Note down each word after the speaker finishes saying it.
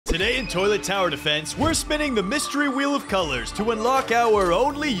Today in Toilet Tower Defense, we're spinning the mystery wheel of colors to unlock our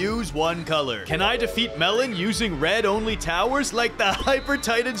only use one color. Can I defeat Melon using red only towers like the Hyper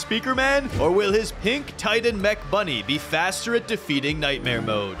Titan Speaker Man? Or will his pink Titan Mech Bunny be faster at defeating Nightmare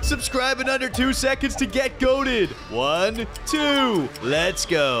Mode? Subscribe in under 2 seconds to get goated. 1, 2, let's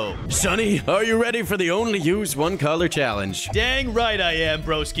go. Sonny, are you ready for the only use one color challenge? Dang right I am,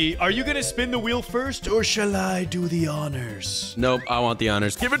 broski. Are you gonna spin the wheel first, or shall I do the honors? Nope, I want the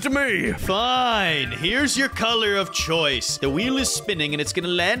honors. Give it to me. Fine. Here's your color of choice. The wheel is spinning, and it's gonna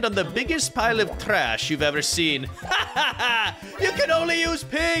land on the biggest pile of trash you've ever seen. Ha ha ha! You can only use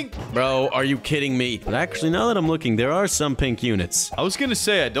pink! Bro, are you kidding me? But actually, now that I'm looking, there are some pink units. I was gonna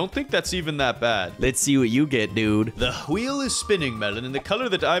say, I don't think that's even that bad. Let's see what you get, dude. The wheel is spinning, Melon, and the color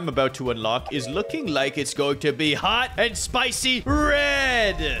that I'm about to unlock is looking like it's going to be hot and spicy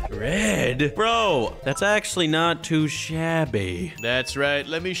red! Red? Bro, that's actually not too shabby. That's right.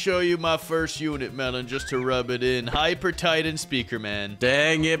 Let me show you my first unit, Melon, just to rub it in. Hyper Titan Speaker Man.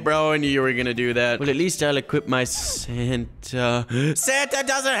 Dang it, bro, I knew you were gonna do that. Well, at least I'll equip my Santa. Santa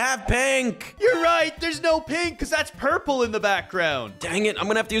doesn't have pink! You're right, there's no pink, because that's purple in the background. Dang it, I'm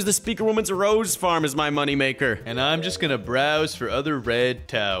gonna have to use the Speaker Woman's Rose Farm as my moneymaker. And I'm just gonna browse for other red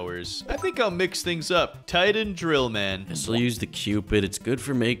towers. I think I'll mix things up. Titan Drill Man. Guess I'll use the Cupid, it's good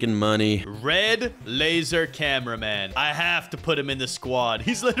for making money. Red Laser Cameraman. I have to put him in the squad.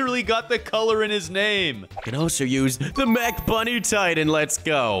 He's literally got the color in his name. I can also use the Mech Bunny Titan, let's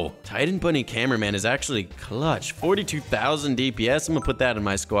go. Titan Bunny Cameraman is actually clutch. 42,000 DPS, I'm gonna put that in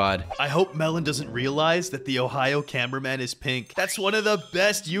my squad. I hope Melon doesn't realize that the Ohio Cameraman is pink. That's one of the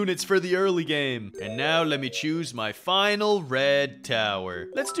best units for the early game. And now let me choose my final red tower.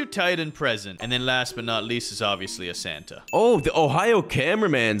 Let's do Titan Present. And then last but not least is obviously a Santa. Oh, the Ohio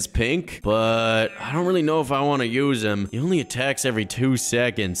Cameraman's pink, but I don't really know if I want to use him. He only attacks every 2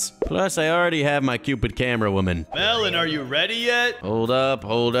 seconds. Plus, I already have my Cupid Camera Woman. Melon, are you ready yet? Hold up,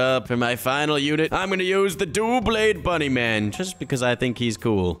 hold up. For my final unit, I'm gonna use the Dual Blade Bunny Man, just because I think he's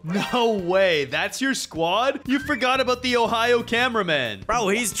cool. No way, that's your squad? You forgot about the Ohio Cameraman. Bro,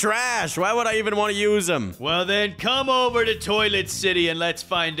 he's trash. Why would I even want to use him? Well then, come over to Toilet City and let's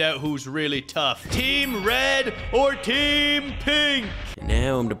find out who's really tough. Team Red or Team Pink? And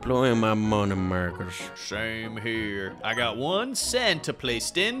now I'm deploying my money markers. Same here. I got one Santa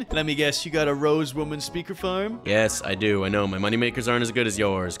placed in. Let me guess, you got a Rose Woman Speaker Farm? Yes, I do. I know. My moneymakers aren't as good as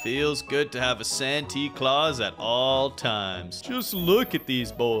yours. Feels good to have a Santa Claus at all times. Just look at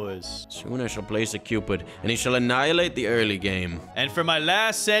these boys. Soon I shall place a Cupid, and he shall annihilate the early game. And for my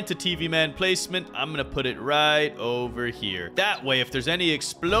last Santa TV Man placement, I'm gonna put it right over here. That way, if there's any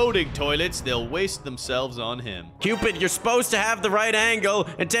exploding toilets, they'll waste themselves on him. Cupid, you're supposed to have the right angle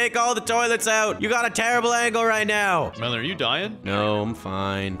and take all the toilets out. You got a terrible angle right now. Melon, are you dying? No, I'm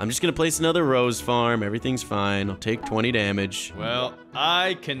fine. I'm just gonna place another Rose Farm. Everything's fine. I'll take 20 damage. Well,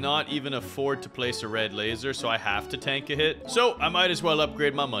 I cannot even afford to place a red laser, so I have to tank a hit. So I might as well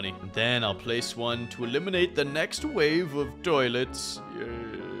upgrade my money. And then I'll place one to eliminate the next wave of toilets.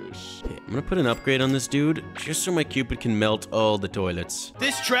 Yes. Okay, I'm gonna put an upgrade on this dude, just so my Cupid can melt all the toilets.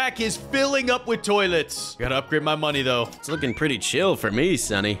 This track is filling up with toilets. Gotta upgrade my money, though. It's looking pretty chill for me,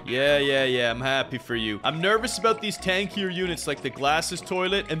 Sonny. Yeah. I'm happy for you. I'm nervous about these tankier units like the Glasses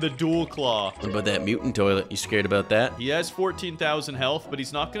Toilet and the Dual Claw. What about that Mutant Toilet? You scared about that? He has 14,000 health, but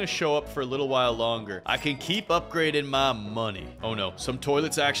he's not gonna show up for a little while longer. I can keep upgrading my money. Oh no, some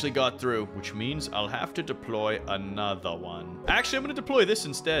toilets actually got through, which means I'll have to deploy another one. Actually, I'm gonna deploy this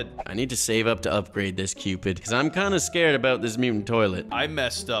instead. I need to save up to upgrade this Cupid, because I'm kind of scared about this Mutant Toilet. I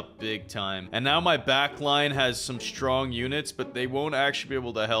messed up big time. And now my back line has some strong units, but they won't actually be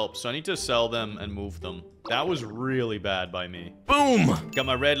able to help. So I need to sell them and move them. That was really bad by me. Boom! Got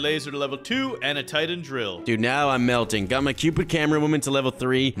my red laser to level 2 and a Titan drill. Dude, now I'm melting. Got my Cupid Camera Woman to level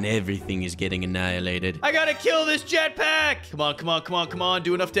 3, and everything is getting annihilated. I gotta kill this jetpack! Come on.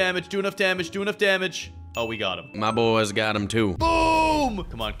 Do enough damage. Oh, we got him. My boys got him too. Boom!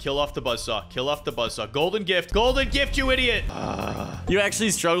 Come on, kill off the buzzsaw. Golden gift, you idiot! You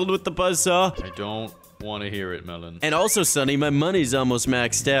actually struggled with the buzzsaw? I don't want to hear it, Melon. And also, Sonny, my money's almost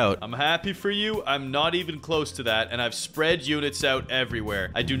maxed out. I'm happy for you. I'm not even close to that, and I've spread units out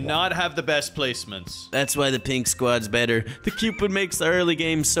everywhere. I do not have the best placements. That's why the pink squad's better. The Cupid makes the early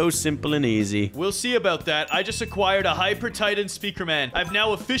game so simple and easy. We'll see about that. I just acquired a Hyper Titan Speaker Man. I've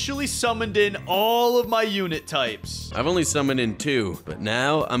now officially summoned in all of my unit types. I've only summoned in 2, but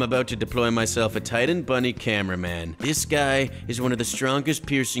now I'm about to deploy myself a Titan Bunny Cameraman. This guy is one of the strongest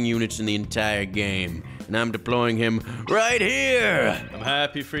piercing units in the entire game, and I'm deploying him right here. I'm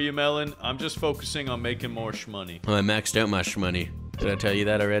happy for you, Melon. I'm just focusing on making more shmoney. Oh, I maxed out my shmoney. Did I tell you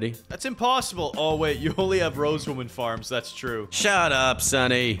that already? That's impossible. Oh, wait, you only have Rosewoman farms. That's true. Shut up,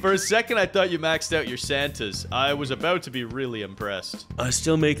 Sonny. For a second, I thought you maxed out your Santas. I was about to be really impressed. I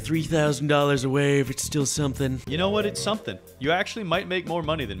still make $3,000 a wave. It's still something. You know what? It's something. You actually might make more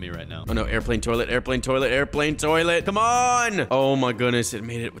money than me right now. Oh no, airplane toilet, airplane toilet, airplane toilet. Come on! Oh my goodness, it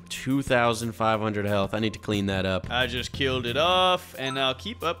made it with 2,500 health. I need to clean that up. I just killed it off, and I'll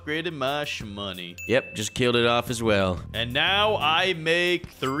keep upgrading my shmoney. Yep, just killed it off as well. And now I make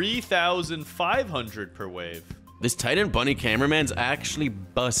 3,500 per wave. This Titan Bunny cameraman's actually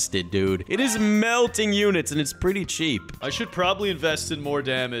busted, dude. It is melting units, and it's pretty cheap. I should probably invest in more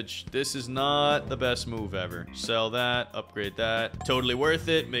damage. This is not the best move ever. Sell that, upgrade that. Totally worth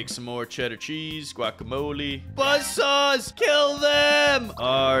it. Make some more cheddar cheese, guacamole. Buzzsaws! Kill them!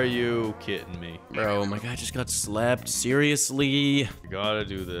 Are you kidding me? Bro, my guy just got slapped. Seriously? You gotta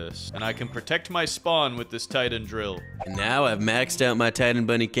do this. And I can protect my spawn with this Titan drill. And now I've maxed out my Titan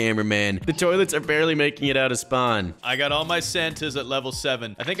Bunny cameraman. The toilets are barely making it out of spawn. I got all my Santas at level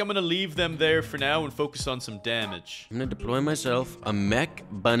 7. I think I'm gonna leave them there for now and focus on some damage. I'm gonna deploy myself a Mech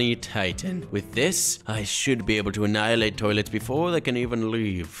Bunny Titan. With this, I should be able to annihilate toilets before they can even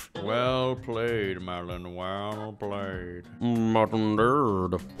leave. Well played, Melon. Well played. Modern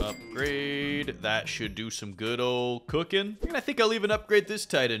nerd. Upgrade. That should do some good old cooking. And I think I'll even upgrade this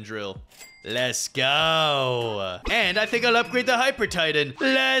Titan drill. Let's go. And I think I'll upgrade the Hyper Titan.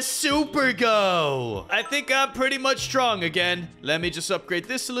 Let's super go. I think I'm pretty much strong again. Let me just upgrade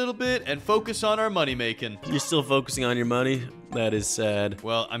this a little bit and focus on our money making. You're still focusing on your money? That is sad.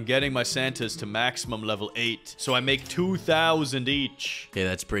 Well, I'm getting my Santas to maximum level 8, so I make 2,000 each. Okay,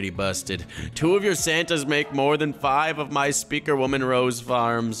 that's pretty busted. 2 of your Santas make more than 5 of my Speaker Woman Rose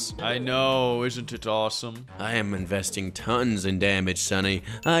farms. I know, isn't it awesome? I am investing tons in damage, Sonny.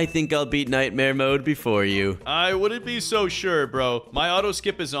 I think I'll beat Nightmare Mode before you. I wouldn't be so sure, bro. My auto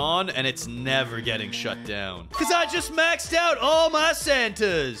skip is on, and it's never getting shut down. Because I just maxed out all my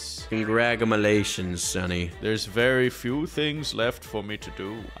Santas. Congratulations, Sonny. There's very few things left for me to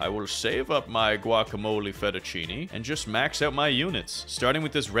do. I will save up my guacamole fettuccine and just max out my units, starting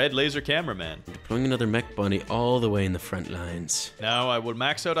with this red laser cameraman. Deploying another Mech Bunny all the way in the front lines. Now I will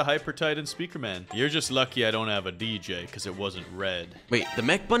max out a Hyper Titan Speakerman. You're just lucky I don't have a DJ because it wasn't red. Wait, the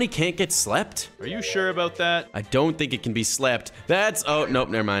Mech Bunny can't get slept? Are you sure about that? I don't think it can be slept. That's... oh, nope,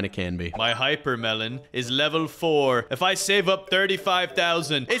 never mind, it can be. My Hyper Melon is level 4. If I save up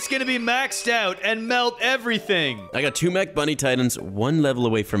 35,000, it's gonna be maxed out and melt everything. I got 2 Mech Bunny Titans, 1 level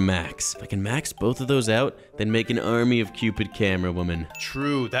away from max. If I can max both of those out, then make an army of Cupid Camera Woman.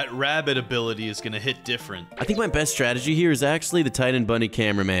 True, that rabbit ability is gonna hit different. I think my best strategy here is actually the Titan Bunny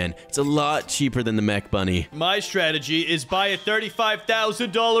Cameraman. It's a lot cheaper than the Mech Bunny. My strategy is buy a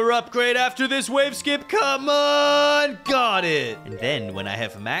 $35,000 upgrade after this wave skip. Come on, got it. And then when I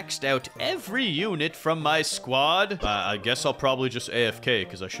have maxed out every unit from my squad, I guess I'll probably just AFK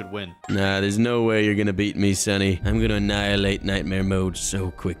because I should win. Nah, there's no way you're gonna beat me, Sonny. I'm gonna annihilate Nightmare Mode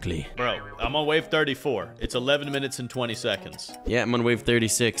so quickly. Bro, I'm on wave 34. It's 11 minutes and 20 seconds. Yeah, I'm on wave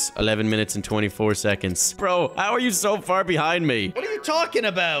 36. 11 minutes and 24 seconds. Bro, how are you so far behind me? What are you talking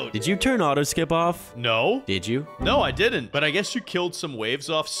about? Did you turn auto skip off? No. Did you? No, I didn't. But I guess you killed some waves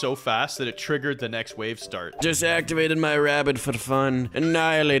off so fast that it triggered the next wave start. Just activated my rabbit for fun.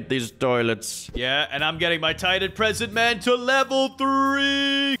 Annihilate these toilets. Yeah, and I'm getting my Titan Present Man to level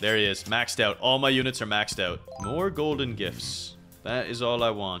 3. There he is, maxed out. All my units are maxed out. More golden gifts. That is all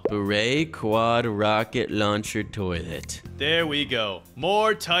I want. Beret Quad Rocket Launcher Toilet. There we go.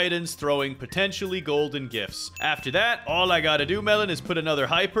 More Titans throwing potentially golden gifts. After that, all I gotta do, Melon, is put another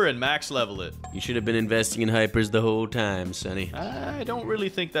Hyper and max level it. You should have been investing in Hypers the whole time, Sonny. I don't really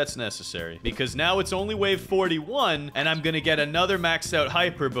think that's necessary. Because now it's only wave 41, and I'm gonna get another maxed out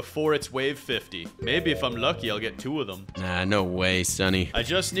Hyper before it's wave 50. Maybe if I'm lucky, I'll get 2 of them. Nah, no way, Sonny. I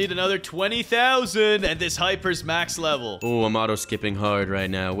just need another 20,000, and this Hyper's max level. Oh, I'm auto-skipping hard right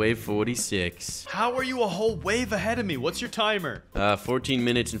now. Wave 46. How are you a whole wave ahead of me? What's your timer? 14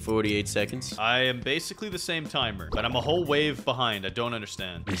 minutes and 48 seconds. I am basically the same timer, but I'm a whole wave behind. I don't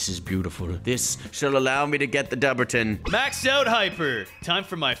understand. This is beautiful. This shall allow me to get the Dubberton. Maxed out Hyper. Time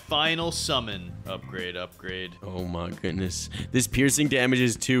for my final summon. Upgrade, upgrade. Oh my goodness. This piercing damage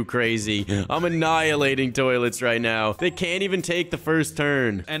is too crazy. I'm annihilating toilets right now. They can't even take the first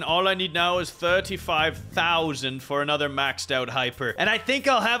turn. And all I need now is 35,000 for another maxed out Hyper. hyper. And I think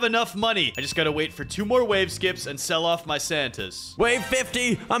I'll have enough money. I just gotta wait for 2 more wave skips and sell off my Santas. Wave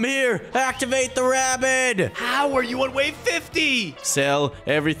 50, I'm here. Activate the rabbit. How are you on wave 50? Sell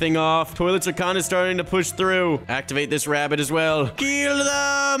everything off. Toilets are kind of starting to push through. Activate this rabbit as well. Kill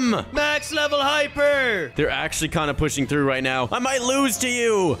them. Max level hyper. They're actually kind of pushing through right now. I might lose to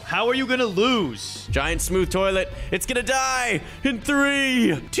you. How are you gonna lose? Giant smooth toilet. It's gonna die in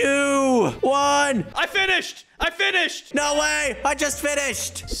 3, 2, 1. I finished! I finished! No way! I just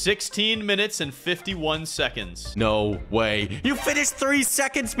finished! 16 minutes and 51 seconds. No way. You finished 3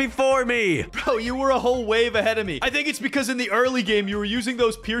 seconds before me! Bro, you were a whole wave ahead of me. I think it's because in the early game, you were using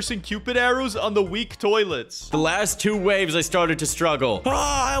those piercing Cupid arrows on the weak toilets. The last 2 waves, I started to struggle. Oh,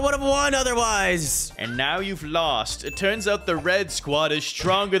 I would have won otherwise! And now you've lost. It turns out the red squad is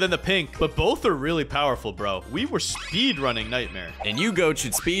stronger than the pink, but both are really powerful, bro. We were speedrunning Nightmare. And you goat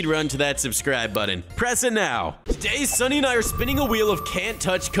should speedrun to that subscribe button. Press it now. Today, Sunny and I are spinning a wheel of can't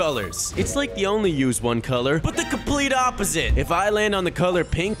touch colors. It's like the only use one color, but the complete opposite. If I land on the color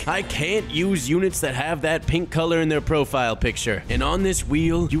pink, I can't use units that have that pink color in their profile picture. And on this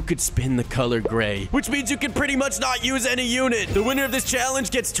wheel, you could spin the color gray, which means you can pretty much not use any unit. The winner of this challenge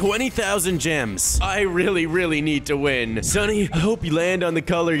gets 20,000 gems. I really need to win. Sunny, I hope you land on the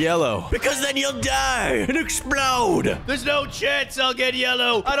color yellow, because then you'll die and explode. There's no chance I'll get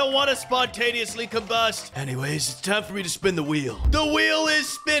yellow. I don't want to spontaneously combust. Anyways, it's time for me to spin the wheel. The wheel is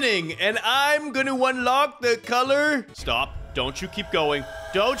spinning, and I'm gonna unlock the color. Stop. Don't you keep going.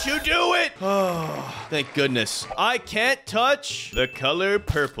 Don't you do it! Oh, thank goodness. I can't touch the color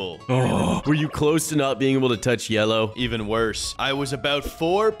purple. Oh, were you close to not being able to touch yellow? Even worse, I was about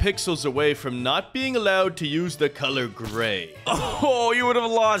 4 pixels away from not being allowed to use the color gray. Oh, you would have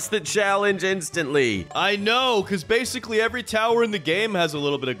lost the challenge instantly. I know, because basically every tower in the game has a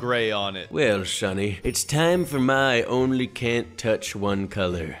little bit of gray on it. Well, Sonny, it's time for my only can't touch one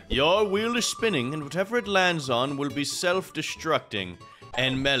color. Your wheel is spinning, and whatever it lands on will be self-destructing.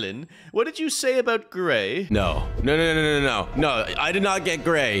 And Melon, what did you say about gray? No, I did not get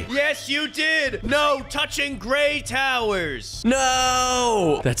gray. Yes, you did. No touching gray towers.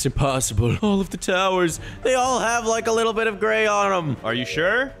 No, that's impossible. All of the towers, they all have like a little bit of gray on them. Are you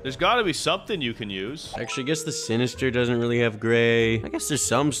sure? There's gotta be something you can use. Actually, I guess the Sinister doesn't really have gray. I guess there's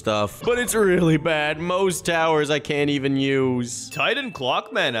some stuff, but it's really bad. Most towers I can't even use. Titan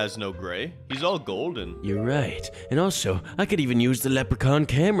Clockman has no gray. He's all golden. You're right. And also, I could even use the Leprechaun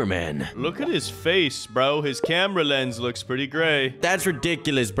cameraman. Look at his face, bro. His camera lens looks pretty gray. That's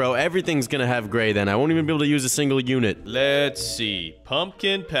ridiculous, bro. Everything's gonna have gray then. I won't even be able to use a single unit. Let's see.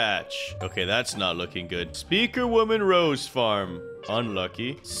 Pumpkin Patch. Okay, that's not looking good. Speaker Woman Rose Farm.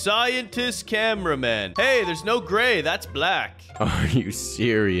 Unlucky. Scientist Cameraman. Hey, there's no gray. That's black. Are you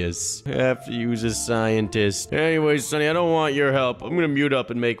serious? I have to use a scientist. Anyways, Sonny, I don't want your help. I'm gonna mute up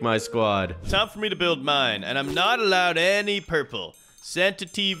and make my squad. Time for me to build mine, and I'm not allowed any purple. Santa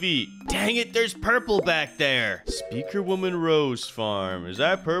TV. Dang it, there's purple back there. Speaker Woman Rose Farm. Is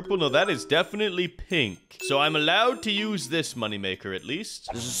that purple? No, that is definitely pink. So I'm allowed to use this moneymaker at least.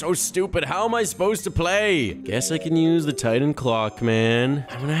 This is so stupid. How am I supposed to play? Guess I can use the Titan Clock, man.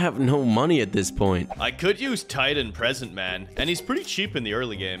 I'm gonna have no money at this point. I could use Titan Present Man, and he's pretty cheap in the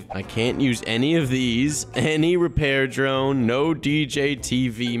early game. I can't use any of these. Any repair drone. No DJ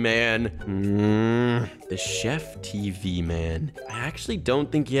TV, man. The Chef TV, man. I actually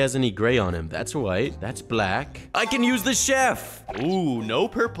don't think he has any gray on him. That's white. That's black. I can use the Chef. Ooh, no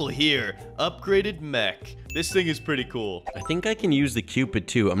purple here. Upgraded mech. This thing is pretty cool. I think I can use the Cupid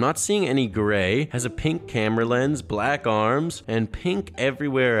too. I'm not seeing any gray. Has a pink camera lens, black arms, and pink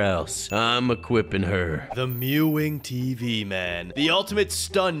everywhere else. I'm equipping her. The Mewing TV Man. The ultimate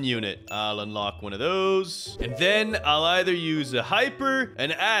stun unit. I'll unlock one of those. And then I'll either use a Hyper,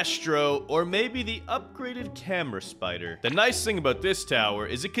 an Astro, or maybe the upgraded Camera Spider. The nice thing about this tower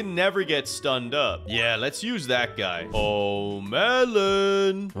is it can never get stunned up. Yeah, let's use that guy. Oh,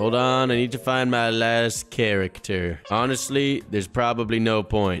 Melon. Hold on, I need to find my last character. Honestly, there's probably no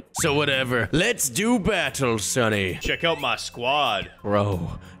point. So whatever. Let's do battle, Sonny. Check out my squad.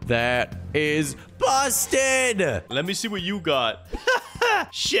 Bro, that is busted! Let me see what you got.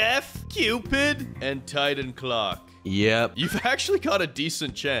 Chef, Cupid, and Titan Clock. Yep. You've actually got a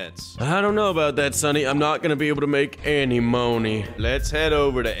decent chance. I don't know about that, Sonny. I'm not gonna be able to make any money. Let's head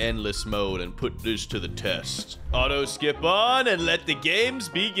over to endless mode and put this to the test. Auto skip on and let the games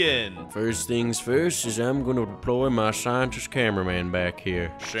begin. First things first is I'm gonna deploy my scientist cameraman back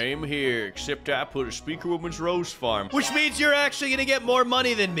here. Same here, except I put a Speaker Woman's Rose Farm, which means you're actually gonna get more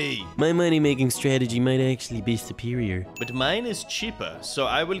money than me. My money-making strategy might actually be superior. But mine is cheaper, so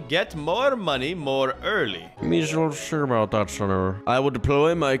I will get more money more early. Mr. Not sure about that, Sonny. I will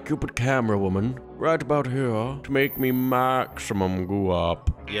deploy my Cupid camera woman right about here to make me maximum go up.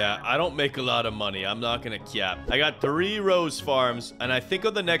 Yeah, I don't make a lot of money. I'm not gonna cap. I got 3 rose farms, and I think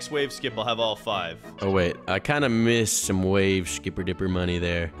on the next wave skip, I'll have all 5. Oh, wait. I kind of missed some wave skipper dipper money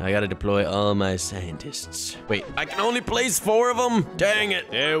there. I gotta deploy all my scientists. Wait, I can only place 4 of them? Dang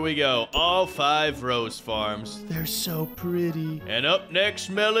it. There we go. All 5 rose farms. They're so pretty. And up next,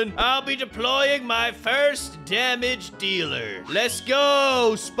 Melon, I'll be deploying my first damage dealer. Let's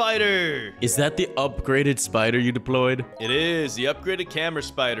go, Spider. Is that the upgraded spider you deployed? It is. The upgraded camera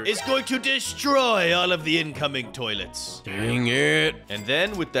spider is going to destroy all of the incoming toilets. Dang it. And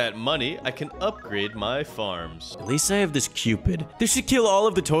then with that money, I can upgrade my farms. At least I have this Cupid. This should kill all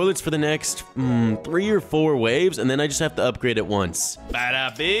of the toilets for the next 3 or 4 waves, and then I just have to upgrade it once.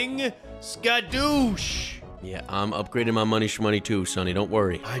 Bada bing, skadoosh. Yeah, I'm upgrading my money shmoney too, Sonny. Don't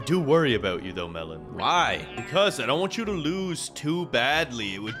worry. I do worry about you though, Melon. Why? Because I don't want you to lose too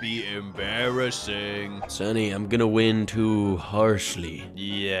badly. It would be embarrassing. Sonny, I'm gonna win too harshly.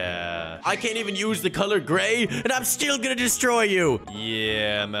 Yeah. I can't even use the color gray, and I'm still gonna destroy you.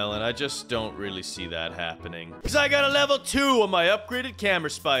 Yeah, Melon, I just don't really see that happening. Because I got a level 2 on my upgraded camera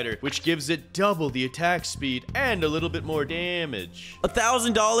spider, which gives it double the attack speed and a little bit more damage.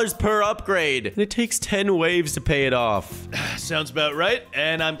 $1,000 per upgrade, and it takes 10 waves to pay it off. Sounds about right.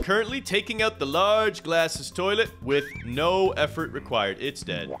 And I'm currently taking out the large glasses toilet with no effort required. It's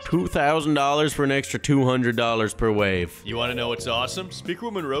dead. $2,000 for an extra $200 per wave. You want to know what's awesome?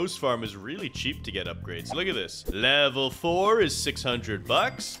 Speakerwoman Rose Farm is really cheap to get upgrades. Look at this. Level 4 is 600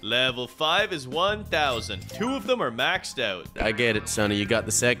 bucks. Level 5 is 1,000. 2 of them are maxed out. I get it, Sonny. You got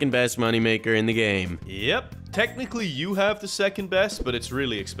the second best moneymaker in the game. Yep. Technically, you have the second best, but it's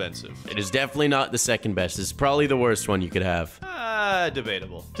really expensive. It is definitely not the second best. It's probably the worst one you could have.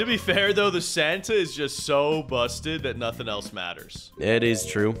 Debatable. To be fair, though, the Santa is just so busted that nothing else matters. It is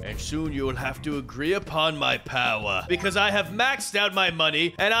true. And soon you will have to agree upon my power, because I have maxed out my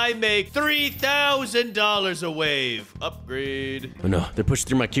money, and I make $3,000 a wave. Upgrade. Oh no, they're pushing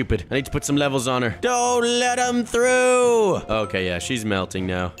through my Cupid. I need to put some levels on her. Don't let them through! Okay, yeah, she's melting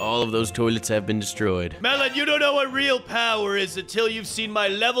now. All of those toilets have been destroyed. Melon, you don't know what real power is until you've seen my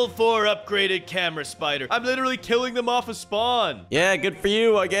level 4 upgraded camera spider. I'm literally killing them off a spawn. Yeah, good for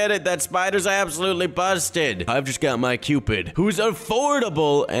you. I get it. That spider's absolutely busted. I've just got my Cupid, who's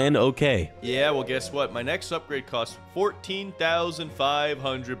affordable and okay. Yeah, well, guess what? My next upgrade costs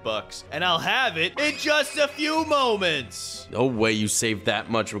 14,500 bucks, and I'll have it in just a few moments. No way you saved that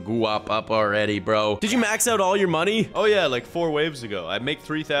much guap up already, bro. Did you max out all your money? Oh yeah, like 4 waves ago. I make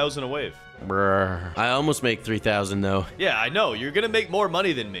 3,000 a wave. Brr. I almost make 3,000 though. Yeah, I know. You're gonna make more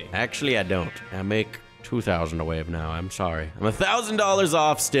money than me. Actually, I don't. I make 2,000 a wave now. I'm sorry. I'm $1,000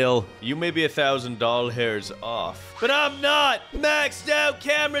 off still. You may be $1,000 hairs off, but I'm not. Maxed out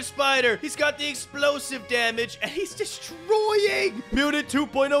camera spider. He's got the explosive damage, and he's destroying. Mutant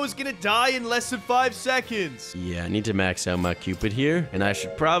 2.0 is gonna die in less than 5 seconds. Yeah, I need to max out my Cupid here, and I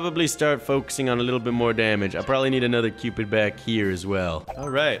should probably start focusing on a little bit more damage. I probably need another Cupid back here as well. All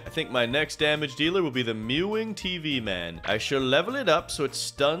right, I think my next damage dealer will be the Mewing TV Man. I shall level it up so it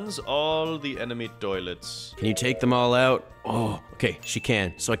stuns all the enemy toilets. Can you take them all out? Oh, okay, she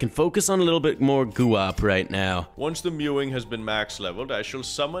can. So I can focus on a little bit more guap right now. Once the Mewing has been max leveled, I shall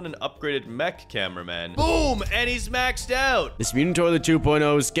summon an upgraded mech cameraman. Boom! And he's maxed out! This Mutant Toilet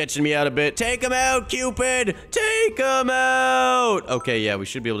 2.0 is sketching me out a bit. Take him out, Cupid! Take him out! Okay, yeah, we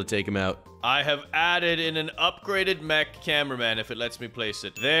should be able to take him out. I have added in an upgraded mech cameraman if it lets me place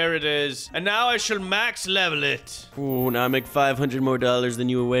it. There it is. And now I shall max level it. Ooh, now I make $500 more than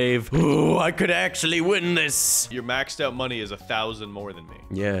you a wave. Ooh, I could actually win this. Your maxed out money is 1,000 more than me.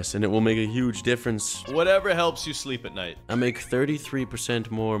 Yes, and it will make a huge difference. Whatever helps you sleep at night. I make 33%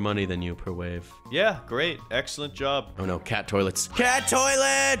 more money than you per wave. Yeah, great. Excellent job. Oh no, cat toilets. Cat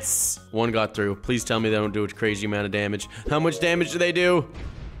toilets! One got through. Please tell me they don't do a crazy amount of damage. How much damage do they do?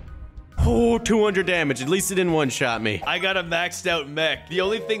 Oh, 200 damage. At least it didn't one-shot me. I got a maxed out mech. The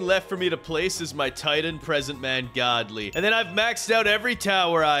only thing left for me to place is my Titan Present Man Godly. And then I've maxed out every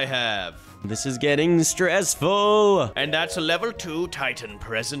tower I have. This is getting stressful. And that's a level 2 Titan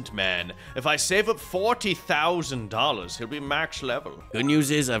Present Man. If I save up $40,000, he'll be max level. Good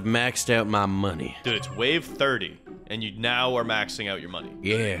news is I've maxed out my money. Dude, it's wave 30. And you now are maxing out your money.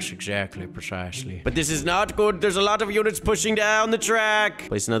 Yes, exactly, precisely. But this is not good. There's a lot of units pushing down the track.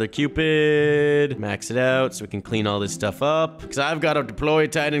 Place another Cupid. Max it out so we can clean all this stuff up. Because I've got to deploy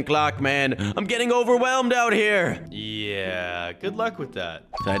Titan Clock, man. I'm getting overwhelmed out here. Yeah, good luck with that.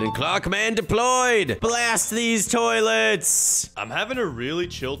 Titan Clock, man. command deployed. Blast these toilets. I'm having a really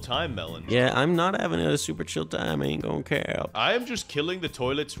chill time, Melon. Yeah, I'm not having a super chill time. I ain't gonna care. I am just killing the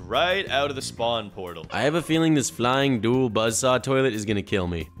toilets right out of the spawn portal. I have a feeling this flying dual buzzsaw toilet is gonna kill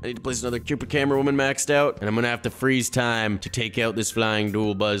me. I need to place another Cupid camera woman maxed out, and I'm gonna have to freeze time to take out this flying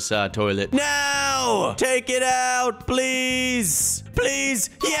dual buzzsaw toilet. No! Take it out, please! Please!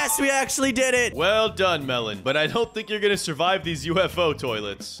 Yes, we actually did it! Well done, Melon, but I don't think you're gonna survive these UFO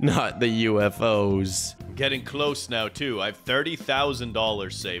toilets. Not the UFOs. I'm getting close now, too. I have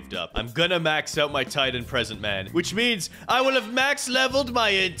 $30,000 saved up. I'm gonna max out my Titan Present Man, which means I will have max leveled my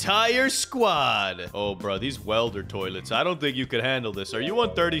entire squad. Oh, bro, these welder toilets. I don't think you could handle this. Are you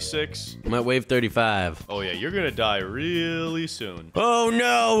on 36? I'm at wave 35. Oh, yeah, you're gonna die really soon. Oh,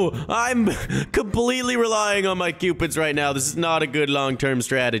 no! I'm completely relying on my Cupids right now. This is not a good long-term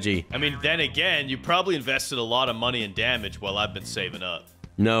strategy. I mean, then again, you probably invested a lot of money in damage while I've been saving up.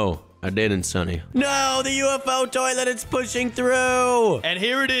 No. I didn't, Sonny. No, the UFO toilet, it's pushing through! And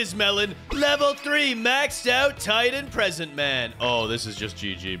here it is, Melon. Level 3, maxed out Titan Present Man. Oh, this is just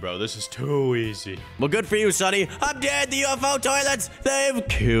GG, bro. This is too easy. Well, good for you, Sonny. I'm dead, the UFO toilets! They've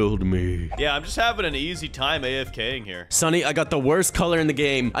killed me. Yeah, I'm just having an easy time AFKing here. Sonny, I got the worst color in the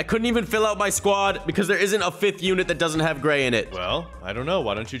game. I couldn't even fill out my squad because there isn't a 5th unit that doesn't have gray in it. Well, I don't know.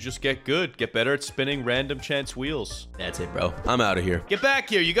 Why don't you just get good? Get better at spinning random chance wheels. That's it, bro. I'm out of here. Get back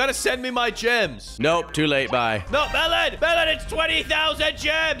here. You gotta send me my gems. Nope, too late. Bye. No, Melon! Melon, it's 20,000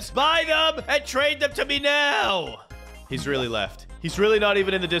 gems! Buy them and trade them to me now! He's really left. He's really not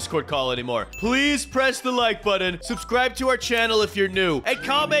even in the Discord call anymore. Please press the like button, subscribe to our channel if you're new, and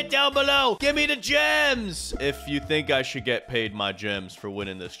comment down below. Give me the gems if you think I should get paid my gems for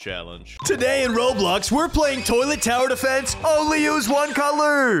winning this challenge. Today in Roblox, we're playing Toilet Tower Defense. Only use one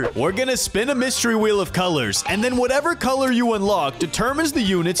color. We're gonna spin a mystery wheel of colors, and then whatever color you unlock determines the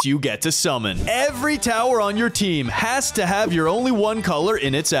units you get to summon. Every tower on your team has to have your only one color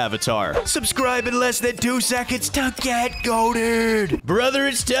in its avatar. Subscribe in less than 2 seconds to get goated. Brother,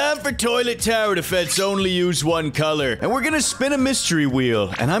 it's time for Toilet Tower Defense. Only use one color. And we're gonna spin a mystery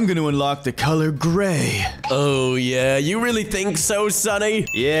wheel, and I'm gonna unlock the color gray. Oh, yeah. You really think so, Sonny?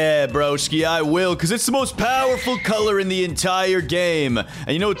 Yeah, broski, I will, because it's the most powerful color in the entire game.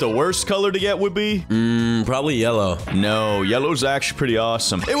 And you know what the worst color to get would be? Probably yellow. No, yellow's actually pretty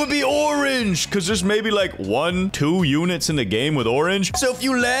awesome. It would be orange, because there's maybe like 1-2 units in the game with orange. So if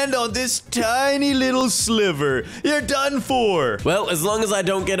you land on this tiny little sliver, you're done for. Well, as long as I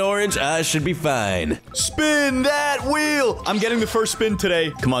don't get orange, I should be fine. Spin that wheel! I'm getting the first spin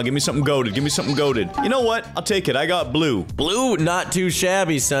today. Come on, give me something goated. Give me something goated. You know what? I'll take it. I got blue. Blue? Not too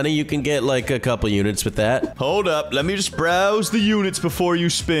shabby, Sonny. You can get like a couple units with that. Hold up. Let me just browse the units before you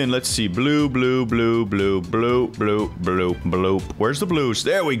spin. Let's see. Blue, blue, blue, blue, blue, blue, blue, blue. Where's the blues?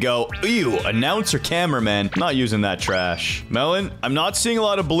 There we go. Ew, announcer cameraman. Not using that trash. Melon, I'm not seeing a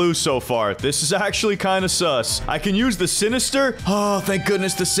lot of blue so far. This is actually kind of sus. I can use the Sinister. Oh, thank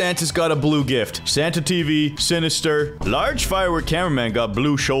goodness the Santa's got a blue gift. Santa TV, Sinister. Large firework cameraman got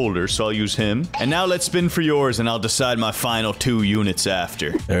blue shoulders, so I'll use him. And now let's spin for yours, and I'll decide my final 2 units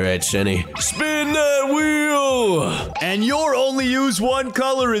after. All right, Shenny. Spin that wheel! And your only use one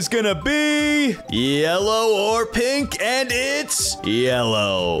color is gonna be yellow or pink, and it's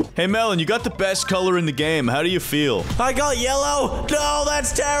yellow. Hey, Melon, you got the best color in the game. How do you feel? I got yellow? No,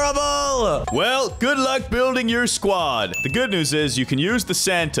 that's terrible! Well, good luck building your squad. The good news is you can use the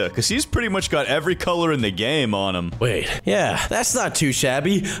Santa, because he's pretty much got every color in the game on him. Wait, yeah, that's not too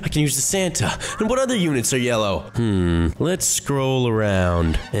shabby. I can use the Santa. And what other units are yellow? Let's scroll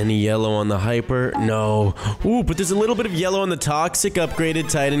around. Any yellow on the Hyper? No. Ooh, but there's a little bit of yellow on the Toxic upgraded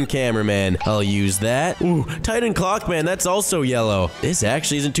Titan Cameraman. I'll use that. Ooh, Titan Clockman, that's also yellow. This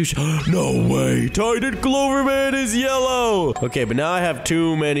actually isn't too no way, Titan Cloverman is yellow! Okay, but now I have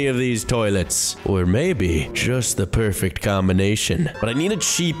too many of these toilets. Or maybe just the perfect combination. But I need a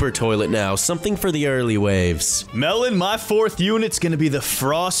cheaper toilet now, something for the early waves. Melon, my 4th unit's gonna be the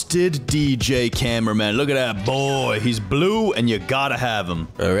Frosted DJ Cameraman. Look at that boy. He's blue, and you gotta have him.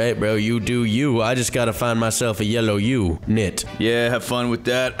 All right, bro, you do you. I just gotta find myself a yellow knit. Yeah, have fun with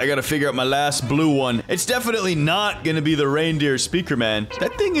that. I gotta figure out my last blue one. It's definitely not gonna be the Reindeer Speaker Man.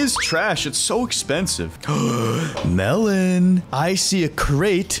 That thing is trash. It's so expensive. Melon, I see a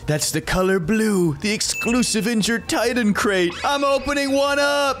crate that's the color blue. The exclusive injured Titan crate. crate. I'm opening one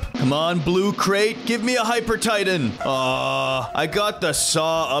up. Come on, blue crate. Give me a Hyper Titan. I got the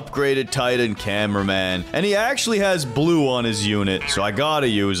Saw upgraded Titan cameraman. And he actually has blue on his unit, so I gotta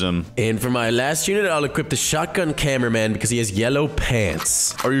use him. And for my last unit, I'll equip the shotgun cameraman because he has yellow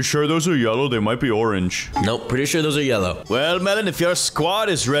pants. Are you sure those are yellow? They might be orange. Nope, pretty sure those are yellow. Well, Melon, if your squad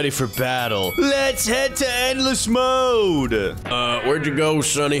is ready for battle, let's head to endless mode. Where'd you go,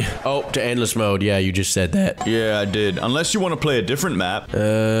 Sonny? Oh, to endless mode. Yeah, you just said that. Yeah, I did. Unless you want to play a different map.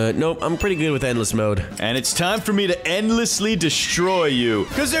 Nope, I'm pretty good with endless mode. And it's time for me to endlessly destroy you.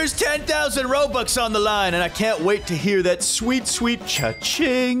 Because there's 10,000 Robux on the line, and I can't wait to hear that sweet, sweet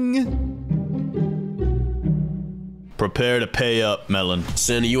cha-ching. Prepare to pay up, Melon.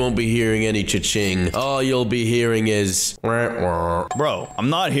 Sonny, you won't be hearing any cha-ching. All you'll be hearing is... Bro,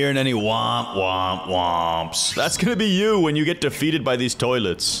 I'm not hearing any womp, womp, womps. That's gonna be you when you get defeated by these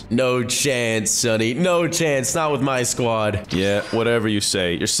toilets. No chance, Sonny. No chance. Not with my squad. Yeah, whatever you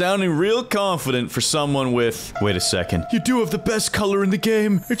say. You're sounding real confident for someone with... Wait a second. You do have the best color in the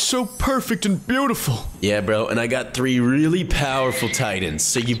game. It's so perfect and beautiful. Yeah, bro, and I got 3 really powerful titans,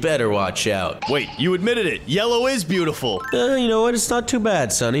 so you better watch out. Wait, you admitted it. Yellow is beautiful. You know what? It's not too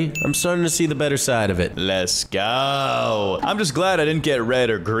bad, Sonny. I'm starting to see the better side of it. Let's go. I'm just glad I didn't get red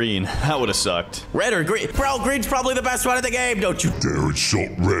or green. That would have sucked. Red or green? Bro, green's probably the best one in the game, don't you dare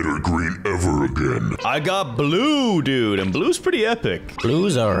insult red or green ever again. I got blue, dude, and blue's pretty epic.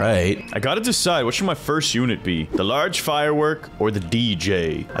 Blue's alright. I gotta decide, what should my first unit be? The large firework or the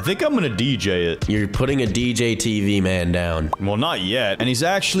DJ? I think I'm gonna DJ it. You're putting a DJ TV man down. Well, not yet. And he's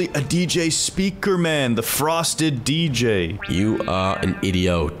actually a DJ speaker man, the frosted DJ. You are an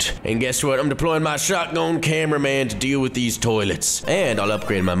idiot. And guess what? I'm deploying my shotgun cameraman to deal with these toilets. And I'll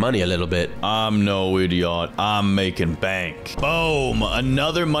upgrade my money a little bit. I'm no idiot. I'm making bank. Boom.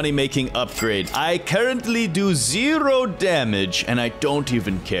 Another money-making upgrade. I currently do 0 damage, and I don't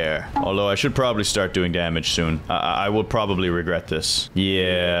even care. Although I should probably start doing damage soon. I will probably regret this.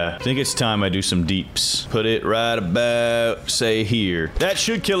 Yeah. I think it's time I do some deeps. Put it right about, say, here. That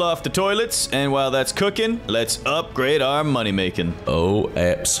should kill off the toilets, and while that's cooking, let's upgrade our money making. Oh,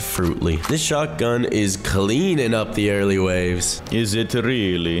 absolutely. This shotgun is cleaning up the early waves. Is it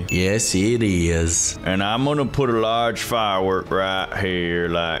really? Yes, it is. And I'm gonna put a large firework right here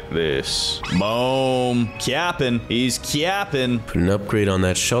like this. Boom. Capping. He's capping. Put an upgrade on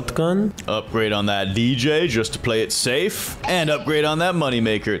that shotgun. Upgrade on that DJ just to play it safe. And upgrade on that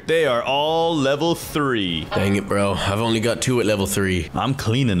moneymaker. They are all level 3. Dang it, bro. I've only got 2 at level 3. I'm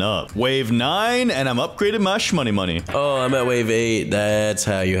cleaning up. Wave 9 and I'm upgrading my shmoney money. Oh, I'm at wave 8. That's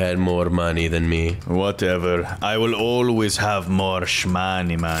how you had more money than me. Whatever. I will always have more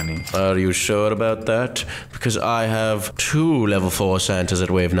shmoney money. Are you sure about that? Because I have 2 level 4 Santas at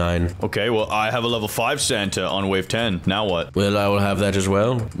wave 9. Okay, well, I have a level 5 Santa on wave 10. Now what? Well, I will have that as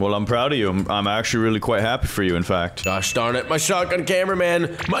well. Well, I'm proud of you. I'm actually really quite happy for you, in fact. Gosh darn it, my shotgun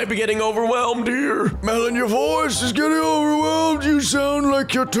cameraman might be getting overwhelmed here. Melon, your voice is getting overwhelmed. You sound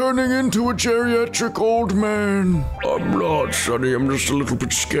like you're turning into a geriatric old man. I'm not, Sonny. I'm just a little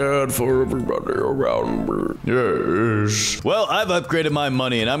bit scared for everybody around me. Yes. Well, I've upgraded my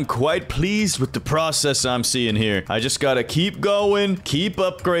money, and I'm quite pleased with the process I'm seeing here. I just gotta keep going, keep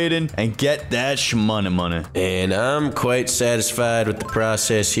upgrading, and get that shmoney money. And I'm quite satisfied with the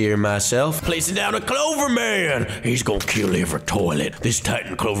process here myself. Placing down a Clover Man. He's gonna kill every toilet. This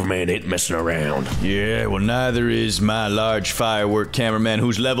Titan Clover Man ain't messing around. Yeah, well, neither is my large firework cameraman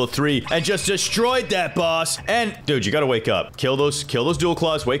who's level 3 and just destroyed that boss. And, dude, you gotta wake up. Kill those dual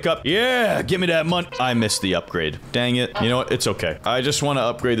claws, wake up. Yeah, give me that money. I missed the upgrade. Dang it. You know what? It's okay. I just want to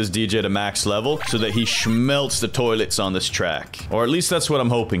upgrade this DJ to max level so that he schmelts the toilets on this track. Or at least that's what I'm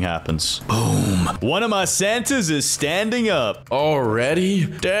hoping happens. Boom. One of my Santas is standing up. Already?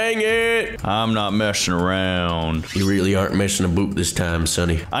 Dang it. I'm not messing around. You really aren't missing a boot this time,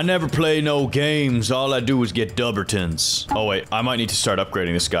 Sonny. I never play no games. All I do is get dubbertons. Oh, wait. I might need to start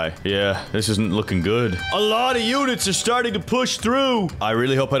upgrading this guy. Yeah, this isn't looking good. A lot of units are starting to push through. I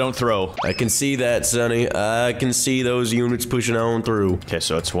really hope I don't throw. I can see that, Sonny. I can see those units pushing on through. Okay,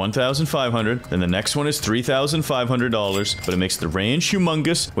 so it's 1,500. Then the next one is $3,500. But it makes the range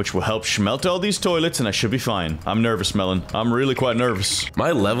humongous, which will help schmelt all these toilets, and I should be fine. I'm nervous, Melon. I'm really quite nervous.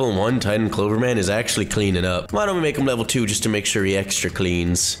 My level 1 Titan Cloverman is actually cleaning up. Why don't we make him level 2 just to make sure he extra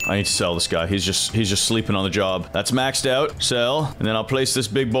cleans? I need to sell this guy. He's just sleeping on the job. That's maxed out. Sell. And then I'll place this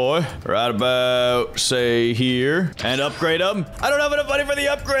big boy right about, say, right here and upgrade them. I don't have enough money for the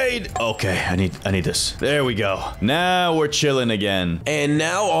upgrade. Okay, I need this. There we go. Now we're chilling again. And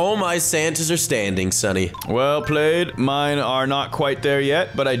now all my Santas are standing, Sonny. Well played. Mine are not quite there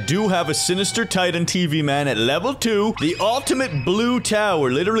yet, but I do have a Sinister Titan TV man at level 2. The ultimate blue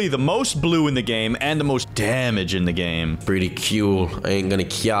tower. Literally the most blue in the game and the most damage in the game. Pretty cool. I ain't gonna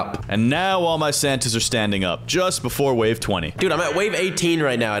kyop. And now all my Santas are standing up just before wave 20. Dude, I'm at wave 18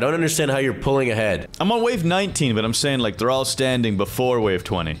 right now. I don't understand how you're pulling ahead. I'm on wave 19, but I'm saying like they're all standing before wave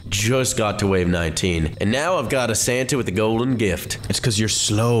 20. Just got to wave 19. And now I've got a Santa with a golden gift. It's because you're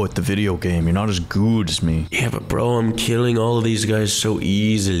slow at the video game. You're not as good as me. Yeah, but bro, I'm killing all of these guys so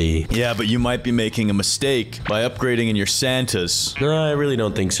easily. Yeah, but you might be making a mistake by upgrading in your Santas. No, I really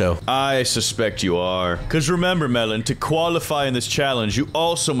don't think so. I suspect you are. Because remember, Melon, to qualify in this challenge, you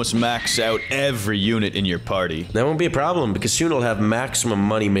also must max out every unit in your party. That won't be a problem, because soon I'll have maximum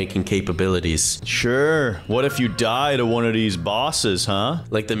money-making capabilities. Sure. What if you die to one of these bosses, huh?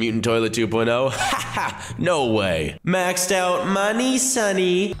 Like the Mutant Toilet 2.0? Haha, no way. Maxed out money,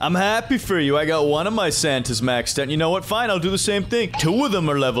 Sonny. I'm happy for you. I got one of my Santas maxed out. You know what? Fine, I'll do the same thing. 2 of them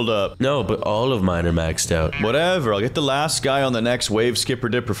are leveled up. No, but all of mine are maxed out. Whatever. I'll get the last guy on the next wave skipper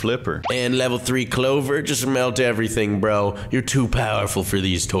dipper flipper. And level 3 Clover, just melt everything, bro. You're too powerful for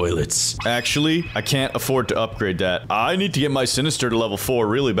these toilets. Actually, I can't afford to upgrade that. I need to get my Sinister to level 4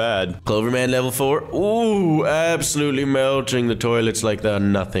 really bad. Cloverman level 4? Ooh, absolutely melting the toilets like they're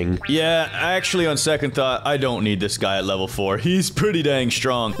nothing. Yeah, actually on second thought, I don't need this guy at level 4. He's pretty dang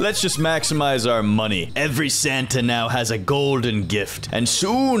strong. Let's just maximize our money. Every Santa now has a golden gift. And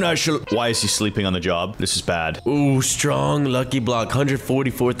soon I shall... Why is he sleeping on the job? This is bad. Ooh, strong lucky block,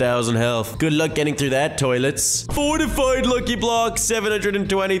 144,000 health. Good luck getting through that, toilets. Fortified lucky block,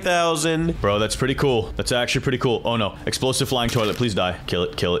 720,000. Bro, that's pretty cool. That's actually pretty cool. Oh no, explosive flying toilet, please die. Kill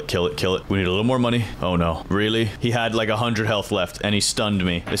it, kill it, kill it, kill it. We need a little more money. Oh no, really? He had like 100 health left and he stunned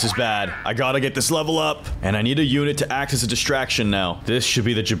me. This is bad. I gotta get this level up. And I need a unit to act as a distraction now. This should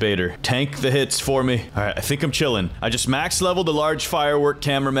be the Debater. Tank the hits for me. All right, I think I'm chilling. I just max leveled the large firework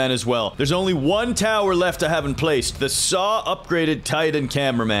cameraman as well. There's only one tower left I haven't placed. The Saw upgraded Titan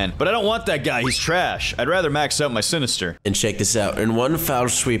cameraman. But I don't want that guy. He's trash. I'd rather max out my Sinister. And check this out. In one foul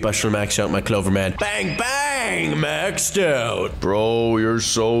sweep, I shall max out my Cloverman. Bang, bang! Maxed out. Bro, you're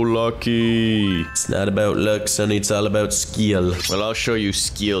so lucky. It's not about luck, Sonny. It's all about skill. Well, I'll show you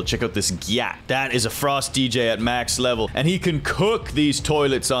skill. Check out this gyat. That is a Frost DJ at max level. And he can cook these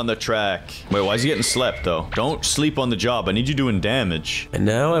toilets on the track. Wait, why is he getting slept, though? Don't sleep on the job. I need you doing damage. And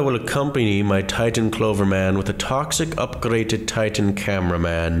now I will accompany my Titan Cloverman with a toxic upgraded Titan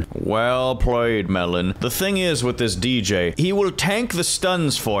cameraman. Well played, Melon. The thing is with this DJ, he will tank the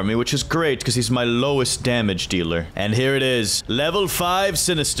stuns for me, which is great because he's my lowest damage dealer. And here it is. Level 5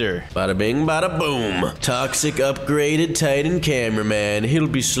 Sinister. Bada bing, bada boom. Toxic upgraded Titan cameraman. He'll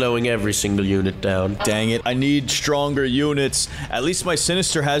be slowing every single unit down. Dang it, I need stronger units. At least my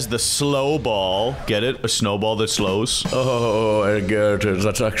Sinister has the slow ball. Get it? A snowball that slows. Oh, I get it.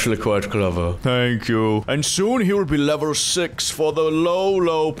 That's actually quite clever. Thank you. And soon he will be level 6 for the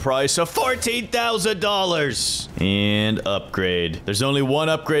low price of $14,000. And upgrade. There's only one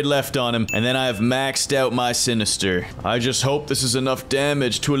upgrade left on him, and then I have maxed out my Sinister. I just hope this is enough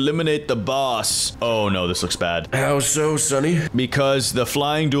damage to eliminate the boss. Oh no, this looks bad. How so, Sonny? Because the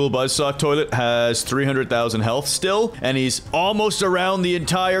flying dual buzzsaw toilet has 300,000 health still, and he's almost around the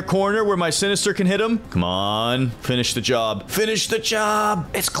entire corner where my Sinister can hit him. Come on, finish the job. Finish the job.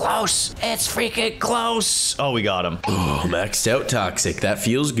 It's close. It's freaking close. Oh, we got him. Oh, maxed out toxic. That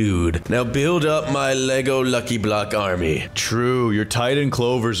feels good. Now build up my Lego Lucky Block army. True, your Titan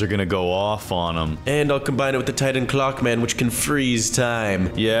Clovers are gonna go off on him. And I'll combine it with the Titan Clockman, which can freeze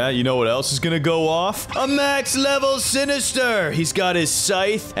time. Yeah, you know what else is gonna go off? A max level Sinister! He's got his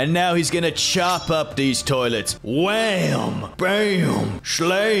scythe, and now he's gonna chop up these toilets. Wham! Bam!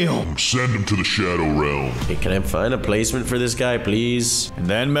 Slam! Send him to the Shadow Realm. Hey, can I find a placement for this guy, please? And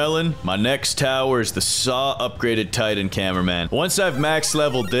then, Melon, my next tower is the Saw upgraded Titan cameraman. Once I've max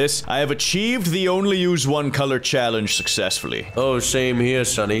leveled this, I have achieved the only use one color challenge successfully. Oh, same here,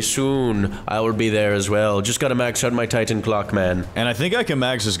 Sonny. Soon I will be there as well. Just gotta max out my Titan Clockman. And I think I can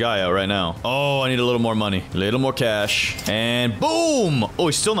max this guy out right now. Oh, I need a little more money. A little more cash. And boom! Oh,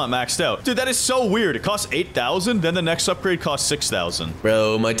 he's still not maxed out. Dude, that is so weird. It costs 8,000, then the next upgrade costs 6,000.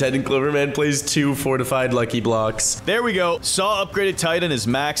 Bro, my Titan Cloverman plays 2 fortified lucky blocks. There we go. Saw upgraded Titan is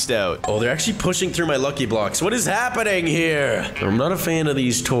maxed out. Oh, they're actually pushing through my lucky blocks. What is happening here? I'm not a fan of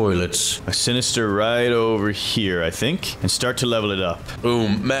these toilets. A Sinister right over here, I think. And start to level it up.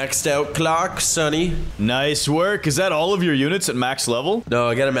 Boom. Maxed out clock, Sonny. Nice work. Is that all of your units at max level? No,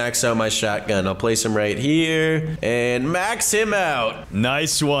 I gotta max out my shotgun. I'll place him right here and max him out.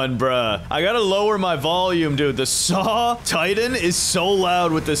 Nice one, bruh. I gotta lower my volume, dude. The Saw Titan is so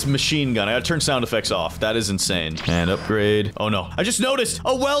loud with this machine gun. I gotta turn sound effects off. That is insane. And upgrade. Oh no. I just noticed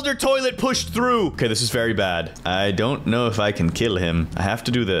a welder toilet pushed through. Okay, this is very bad. I don't know if I can kill him. I have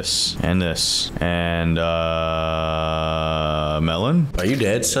to do this. And this. And, Melon? Are you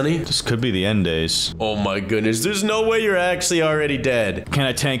dead, Sonny? This could be the end days. Oh my goodness, there's no way you're actually already dead. Can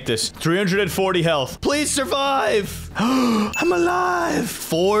I tank this? 340 health. Please survive. I'm alive.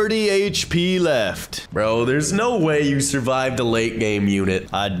 40 HP left. Bro, there's no way you survived a late game unit.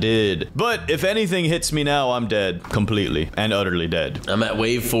 I did. But if anything hits me now, I'm dead. Completely and utterly dead. I'm at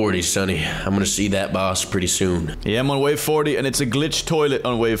wave 40, Sonny. I'm gonna see that boss pretty soon. Yeah, I'm on wave 40 and it's a glitch toilet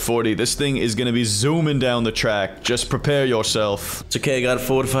on wave 40. This thing is gonna be zooming down the track. Just prepare yourself. It's okay, I got a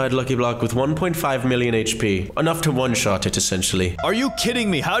fortified lucky block with 1.5 million HP. Enough to one-shot it, essentially. Are you kidding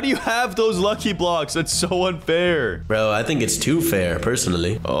me? How do you have those lucky blocks? That's so unfair. Bro, I think it's too fair,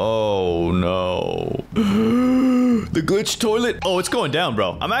 personally. Oh, no. The glitch toilet? Oh, it's going down,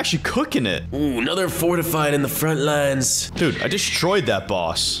 bro. I'm actually cooking it. Ooh, another fortified in the front lines. Dude, I destroyed that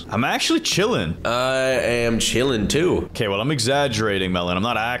boss. I'm actually chilling. I am chilling, too. Okay, well, I'm exaggerating, Melon. I'm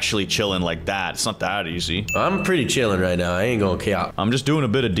not actually chilling like that. It's not that easy. I'm pretty chilling right now. I ain't gonna cap. I'm just doing a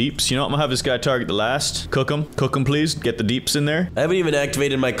bit of deeps. You know what? I'm gonna have this guy target the last. Cook him. Cook him, please. Get the deeps in there. I haven't even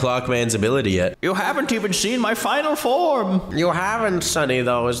activated my Clockman's ability yet. You haven't even seen my final form. You haven't, Sonny,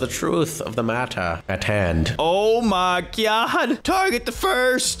 though, is the truth of the matter at hand. Oh my god. Target the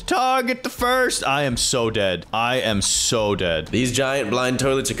first. Target the first. I am so dead. I am so dead. These giant blind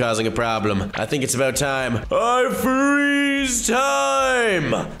toilets are causing a problem. I think it's about time. I freeze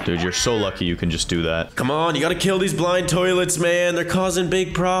time! Dude, you're so lucky you can just do that. Come on, you gotta kill these blind toilets, man. They're causing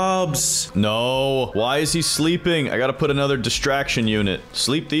big probs. No. Why is he sleeping? I gotta put another distraction unit.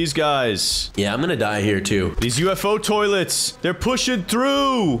 Sleep these guys. Yeah, I'm gonna die here, too. These UFO toilets. They're pushing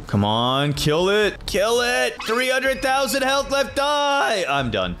through. Come on. Kill it. Kill it. 300,000 health left. Die.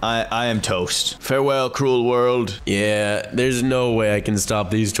 I'm done. I am toast. Farewell, cruel world. Yeah, there's no way I can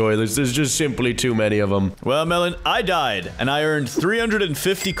stop these toilets. There's just simply too many of them. Well, Melon, I died, and I earned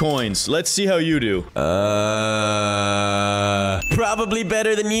 350 coins. Let's see how you do. Probably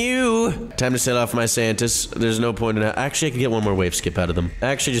better than you. Time to sell off my Santas. There's no point in that. Actually, I can get one more wave skip out of them.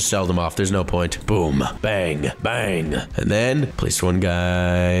 Actually, just sell them off. There's no point. Boom. Bang. Bang. And then, place one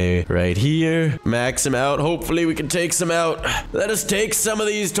guy right here. Max him out. Hopefully, we can take some out. Let us take some of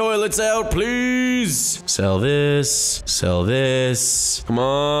these toilets out, please. Sell this. Sell this. Come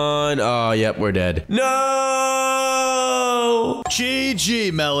on. Oh, yep, we're dead. No!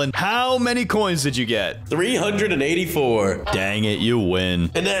 GG, Melon. How many coins did you get? 384. Dang it, you win.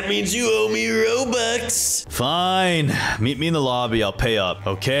 And that means you owe me Robux. Fine. Meet me in the lobby. I'll pay up.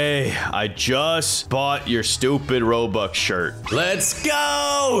 Okay, I just bought your stupid Robux shirt. Let's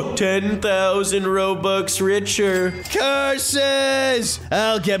go! 10,000 Robux richer. Curses!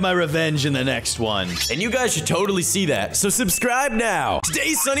 I'll get my revenge in the next one. And you guys should totally see that, so subscribe now.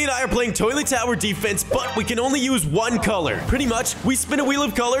 Today, Sonny and I are playing Toilet Tower Defense, but we can only use one color. Pretty much, we spin a wheel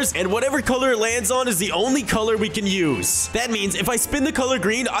of colors, and whatever color it lands on is the only color we can use. That means if I spin the color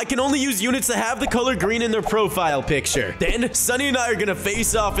green, I can only use units that have the color green in their profile picture. Then, Sonny and I are gonna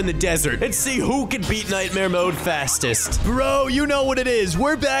face off in the desert and see who can beat Nightmare Mode fastest. Bro, you know what it is.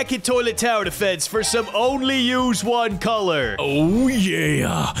 We're back at Toilet Tower Defense for some only use one color. Oh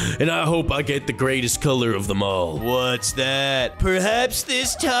yeah, and I hope I get the greatest color of them all. What's that? Perhaps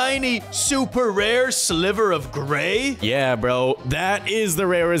this tiny, super rare sliver of gray? Yeah, bro, that is the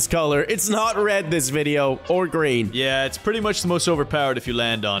rarest color. It's not red this video, or green. Yeah, it's pretty much the most overpowered if you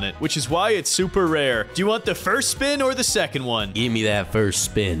land on it, which is why it's super rare. Do you want the first spin or the second one? Give me that first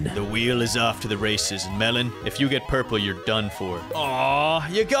spin. The wheel is off to the races, and Melon, if you get purple, you're done for. Aw,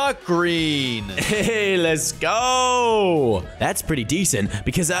 you got green. Hey, let's go. That's pretty decent,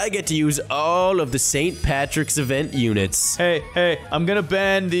 because I get to use all of the St. Patrick's event units. Hey, I'm gonna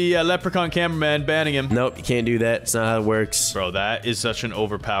ban the leprechaun cameraman, banning him. Nope, you can't do that. It's not how it works. Bro, that is such an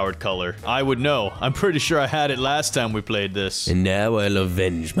overpowered color. I would know. I'm pretty sure I had it last time we played this. And now I'll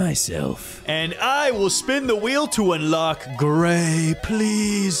avenge myself. And I will spin the wheel to unlock gray.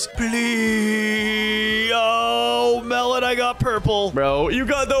 Please, please. Oh, Melon, I got purple. Bro, you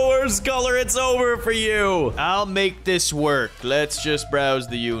got the worst color. It's over for you. I'll make this work. Let's just browse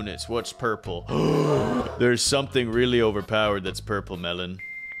the units. What's purple? There's something really overpowered that's purple, Melon.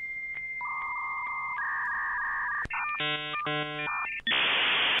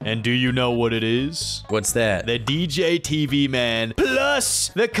 And do you know what it is? What's that? The DJ TV man plus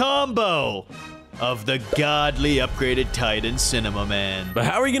the combo. of the godly upgraded Titan Cinema Man. But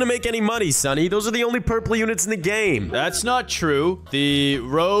how are you gonna make any money, Sonny? Those are the only purple units in the game. That's not true. The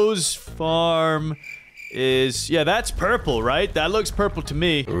Rose Farm is... yeah, that's purple, right? That looks purple to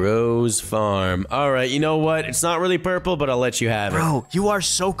me. Rose Farm. All right, you know what? It's not really purple, but I'll let you have it. Bro, you are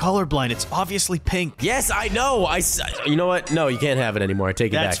so colorblind. It's obviously pink. Yes, I know. You know what? No, you can't have it anymore. I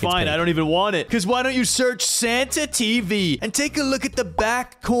take it back. That's fine. I don't even want it. Because why don't you search Santa TV and take a look at the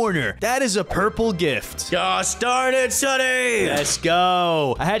back corner? That is a purple gift. Gosh darn it, Sonny! Let's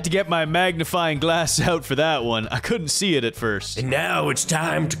go. I had to get my magnifying glass out for that one. I couldn't see it at first. And now it's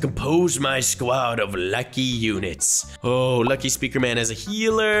time to compose my squad of lucky units. Oh, Lucky Speaker Man has a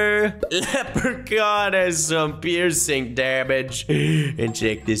healer. Leprechaun has some piercing damage. And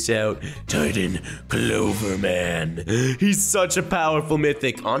check this out. Titan Clover Man. He's such a powerful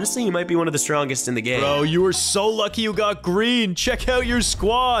mythic. Honestly, he might be one of the strongest in the game. Bro, you were so lucky you got green. Check out your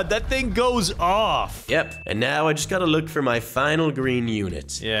squad. That thing goes off. Yep. And now I just gotta look for my final green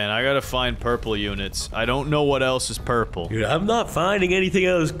unit. Yeah, and I gotta find purple units. I don't know what else is purple. Dude, I'm not finding anything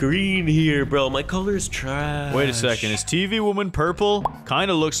else green here, bro. My color is trash. Wait a second, is TV Woman purple?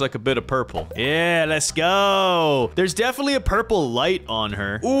 Kinda looks like a bit of purple. Yeah, let's go. There's definitely a purple light on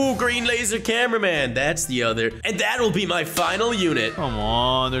her. Ooh, green laser cameraman. That's the other. And that'll be my final unit. Come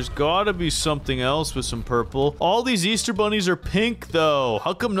on, there's gotta be something else with some purple. All these Easter bunnies are pink, though.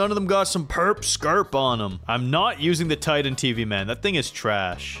 How come none of them got some perp scarp on them? I'm not using the Titan TV Man. That thing is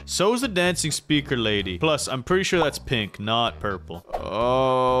trash. So is the dancing speaker lady. Plus, I'm pretty sure that's pink, not purple.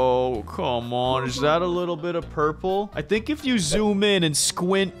 Oh, come on. Is that a little bit of purple? I think if you zoom in and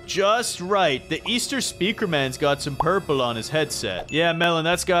squint just right, the Easter speaker man's got some purple on his headset. Yeah, Melon,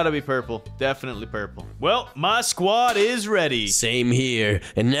 that's gotta be purple. Definitely purple. Well, my squad is ready. Same here.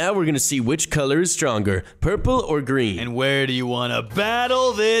 And now we're gonna see which color is stronger, purple or green. And where do you want to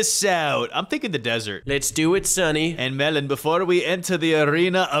battle this out? I'm thinking the desert. Let's do it, Sonny. And Melon, before we enter the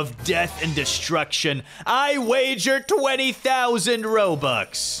arena of death and destruction, I wager 20,000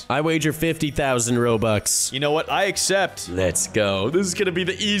 Robux. I wager 50,000 Robux. You know what? I accept. Let's go. This is gonna be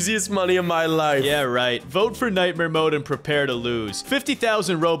the easiest money of my life. Yeah, right. Vote for Nightmare Mode and prepare to lose.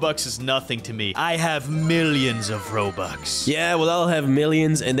 50,000 Robux is nothing to me. I have millions of Robux. Yeah, well, I'll have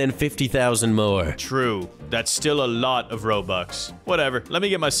millions and then 50,000 more. True. That's still a lot of Robux. Whatever. Let me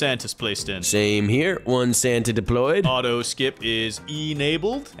get my Santas placed in. Same here. One Santa deployed. Auto skip is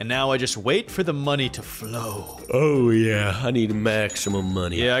enabled. And now I just wait for the money to flow. Oh, yeah. I need maximum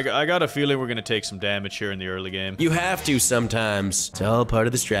money. Yeah, I got a feeling we're gonna take some damage here in the early game. You have to sometimes. It's all part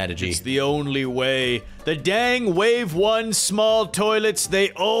of the strategy. It's the only way. The dang Wave 1 small toilets, they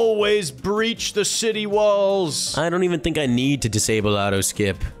always breach the city walls. I don't even think I need to disable auto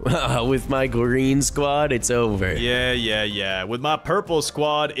skip. With my green squad, it's over. Yeah. With my purple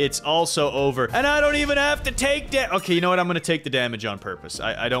squad, it's also over. And I don't even have to take okay, you know what? I'm gonna take the damage on purpose.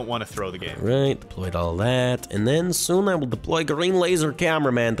 I don't want to throw the game. Right, deployed all that. And then soon I will deploy green laser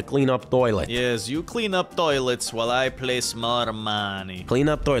cameraman to clean up toilet. Yes, you clean up toilets while I place more money. Clean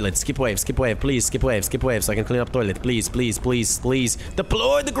up toilet. Skip wave, please. Skip wave so I can clean up toilet. Please.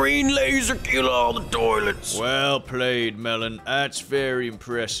 Deploy the green laser, kill all the toilets. Well played, Melon. That's very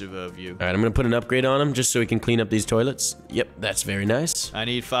impressive of you. All right, I'm gonna put an upgrade on him just so we can clean up these toilets. Yep, that's very nice. I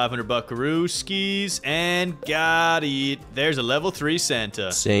need 500 buckaroo skis and got it. There's a level 3 Santa.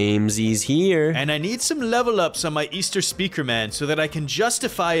 Samesies here. And I need some level ups on my Easter speaker man so that I can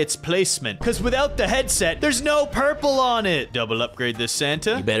justify its placement. Because without the headset, there's no purple on it. Double upgrade this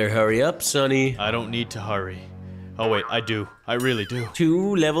Santa. You better hurry up, Sonny. I don't need to hurry. Oh wait, I do. I really do.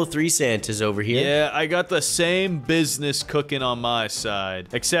 2 level 3 Santas over here. Yeah, I got the same business cooking on my side.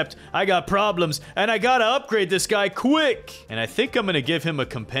 Except, I got problems, and I gotta upgrade this guy quick! And I think I'm gonna give him a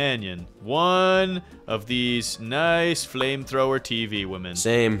companion. One of these nice flamethrower TV women.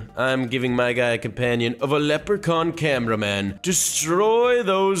 Same. I'm giving my guy a companion of a leprechaun cameraman. Destroy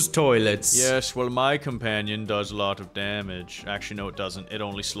those toilets. Yes, well, my companion does a lot of damage. Actually, no, it doesn't. It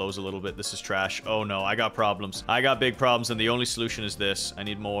only slows a little bit. This is trash. Oh, no, I got problems. I got big problems, and the only solution is this. I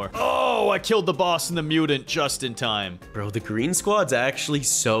need more. Oh, I killed the boss and the mutant just in time. Bro, the green squad's actually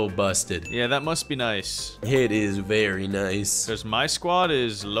so busted. Yeah, that must be nice. It is very nice. Because my squad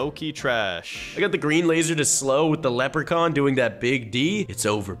is low-key trash. I got the green laser to slow with the leprechaun doing that big D. It's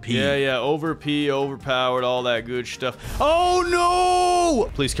over P. Yeah, over P, overpowered, all that good stuff. Oh,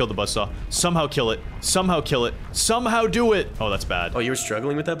 no! Please kill the buzzsaw. Somehow kill it. Somehow kill it. Somehow do it. Oh, that's bad. Oh, you were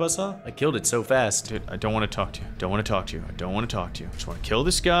struggling with that buzzsaw? I killed it so fast. Dude, I don't want to talk to you. Don't want to talk to you. I don't want to talk to you. I just want to kill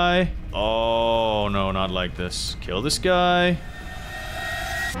this guy. Oh, no, not like this. Kill this guy.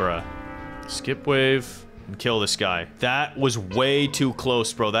 Bruh. Skip wave. and kill this guy. That was way too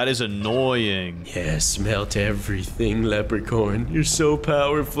close, bro. That is annoying. Yes, melt everything, leprechaun. You're so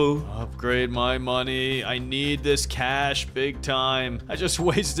powerful. Upgrade my money. I need this cash big time. I just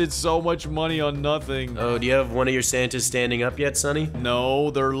wasted so much money on nothing. Oh, do you have one of your Santas standing up yet, Sonny?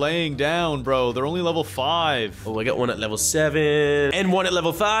 No, they're laying down, bro. They're only level 5. Oh, I got one at level 7, and one at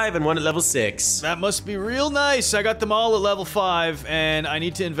level 5, and one at level 6. That must be real nice. I got them all at level 5, and I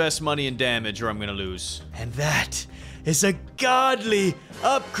need to invest money in damage or I'm gonna lose. And that is a godly,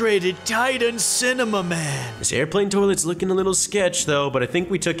 upgraded Titan Cinema Man. This airplane toilet's looking a little sketch, though, but I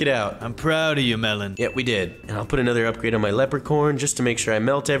think we took it out. I'm proud of you, Melon. Yeah, we did. And I'll put another upgrade on my leprechaun just to make sure I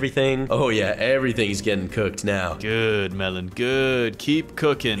melt everything. Oh yeah, everything's getting cooked now. Good, Melon, good. Keep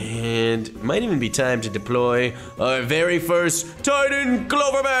cooking. And it might even be time to deploy our very first Titan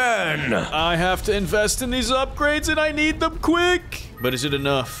Cloverman. I have to invest in these upgrades and I need them quick. But is it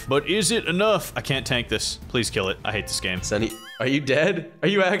enough? But is it enough? I can't tank this. Please kill it. I hate this game. Sonny, are you dead? Are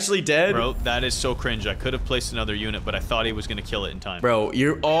you actually dead? Bro, that is so cringe. I could have placed another unit, but I thought he was gonna kill it in time. Bro,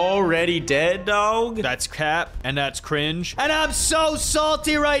 you're already dead, dog? That's cap, and that's cringe. And I'm so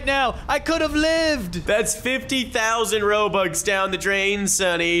salty right now. I could have lived. That's 50,000 Robux down the drain,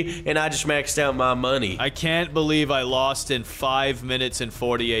 Sonny, and I just maxed out my money. I can't believe I lost in 5 minutes and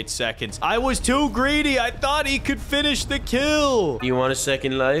 48 seconds. I was too greedy. I thought he could finish the kill. You want a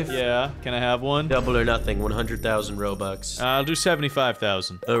second life? Yeah, can I have one? Double or nothing, 100,000 Robux. I'll do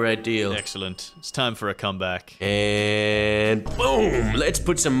 75,000. All right, deal. Excellent. It's time for a comeback. And boom! Let's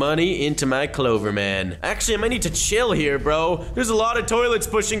put some money into my Cloverman. Actually, I might need to chill here, bro. There's a lot of toilets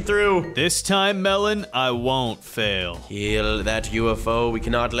pushing through. This time, Melon, I won't fail. Kill that UFO. We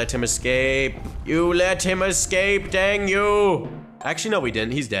cannot let him escape. You let him escape, dang you! Actually, no, we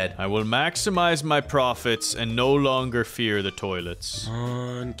didn't. He's dead. I will maximize my profits and no longer fear the toilets. Come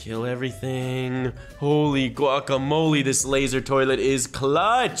on, kill everything. Holy guacamole, this laser toilet is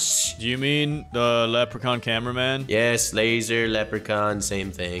clutch. Do you mean the leprechaun cameraman? Yes, laser, leprechaun,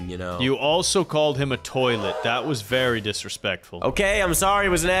 same thing, you know. You also called him a toilet. That was very disrespectful. Okay, I'm sorry, it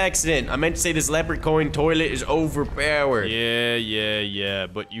was an accident. I meant to say this leprechaun toilet is overpowered. Yeah,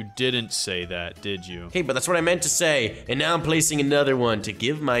 but you didn't say that, did you? Okay, but that's what I meant to say. And now I'm placing another one to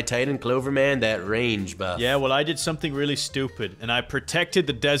give my Titan Cloverman that range buff. Yeah, well, I did something really stupid, and I protected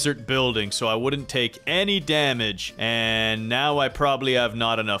the desert building so I wouldn't take any damage, and now I probably have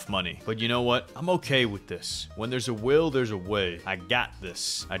not enough money. But you know what? I'm okay with this. When there's a will, there's a way. I got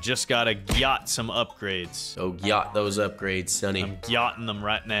this. I just gotta yacht some upgrades. So yacht those upgrades, Sonny. I'm yachting them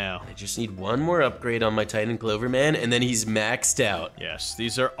right now. I just need one more upgrade on my Titan Cloverman, and then he's maxed out. Yes,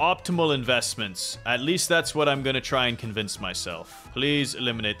 these are optimal investments. At least that's what I'm gonna try and convince myself. Please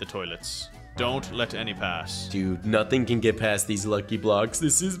eliminate the toilets. Don't let any pass. Dude, nothing can get past these lucky blocks.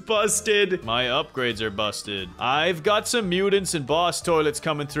 This is busted. My upgrades are busted. I've got some mutants and boss toilets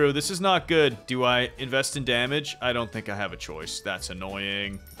coming through. This is not good. Do I invest in damage? I don't think I have a choice. That's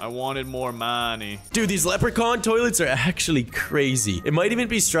annoying. I wanted more money. Dude, these leprechaun toilets are actually crazy. It might even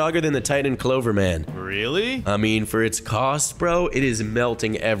be stronger than the Titan Cloverman. Really? I mean, for its cost, bro, it is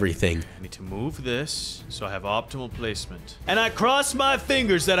melting everything. I need to move this so I have optimal placement. And I cross my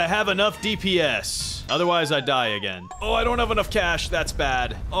fingers that I have enough DPS. Otherwise, I die again. Oh, I don't have enough cash. That's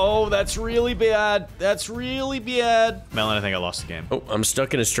bad. Oh, that's really bad. That's really bad. Melon, I think I lost the game. Oh, I'm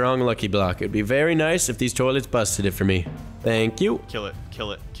stuck in a strong lucky block. It'd be very nice if these toilets busted it for me. Thank you. Kill it,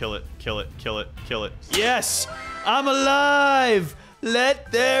 kill it, kill it, kill it, kill it, kill it. Yes! I'm alive!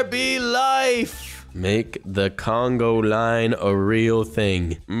 Let there be life! Make the Congo line a real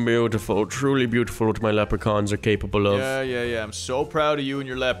thing. Beautiful, truly beautiful what my leprechauns are capable of. Yeah. I'm so proud of you and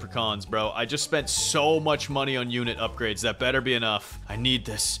your leprechauns, bro. I just spent so much money on unit upgrades. That better be enough. I need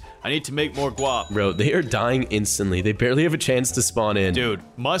this. I need to make more guap. Bro, they are dying instantly. They barely have a chance to spawn in. Dude,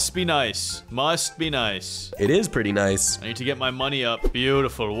 must be nice. Must be nice. It is pretty nice. I need to get my money up.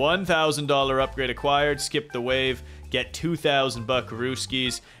 Beautiful. $1,000 upgrade acquired. Skip the wave. Get 2,000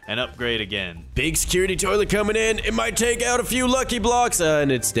 buckarooskies and upgrade again. Big security toilet coming in. It might take out a few lucky blocks,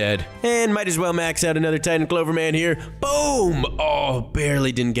 and it's dead. And might as well max out another Titan Cloverman here. Boom! Oh,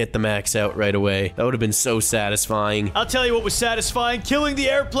 barely didn't get the max out right away. That would have been so satisfying. I'll tell you what was satisfying. Killing the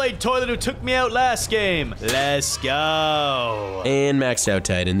airplane toilet who took me out last game. Let's go. And maxed out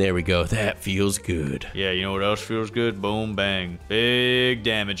Titan. There we go. That feels good. Yeah, you know what else feels good? Boom, bang. Big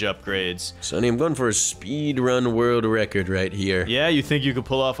damage upgrades. Sonny, I'm going for a speed run world record right here. Yeah, you think you could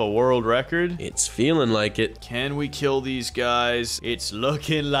pull off a world record? It's feeling like it. Can we kill these guys? It's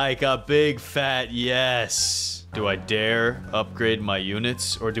looking like a big fat yes. Do I dare upgrade my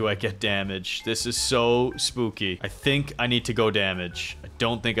units or do I get damage? This is so spooky. I think I need to go damage. I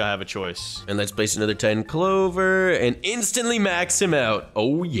don't think I have a choice. And let's place another Titan Clover and instantly max him out.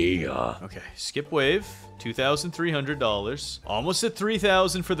 Oh, yeah. Okay, skip wave. $2,300. Almost at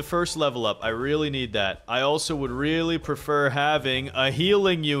 3,000 for the first level up. I really need that. I also would really prefer having a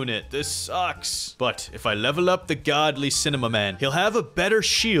healing unit. This sucks. But if I level up the godly Cinema Man, he'll have a better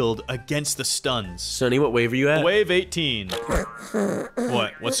shield against the stuns. Sonny, what wave are you at? Wave 18.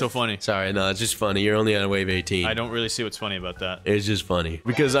 What? What's so funny? Sorry, no, it's just funny. You're only on wave 18. I don't really see what's funny about that. It's just funny.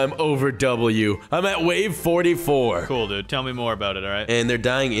 Because I'm over W. I'm at wave 44. Cool, dude. Tell me more about it, all right? And they're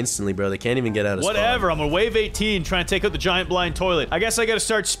dying instantly, bro. They can't even get out of spawn. Whatever. I'm on wave 18 trying to take out the giant blind toilet. I guess I gotta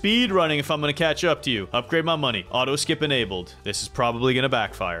start speed running if I'm gonna catch up to you. Upgrade my money. Auto skip enabled. This is probably gonna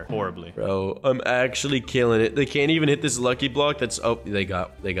backfire horribly. Bro, I'm actually killing it. They can't even hit this lucky block. That's... Oh, they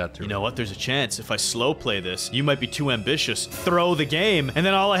got through. You know what? There's a chance if I slow play this, you might be too ambitious. Throw the game, and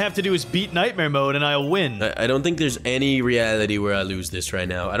then all I have to do is beat Nightmare Mode and I'll win. I don't think there's any reality where I lose this right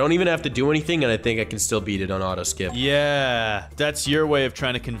now. I don't even have to do anything, and I think I can still beat it on auto skip. Yeah, that's your way of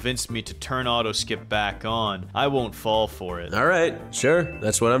trying to convince me to turn auto skip back on. I won't fall for it. All right, sure.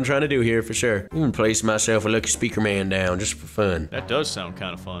 That's what I'm trying to do here for sure. I'm gonna place myself a lucky speaker man down just for fun. That does sound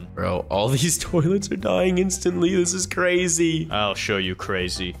kind of fun. Bro, all these toilets are dying instantly. This is crazy. I'll show you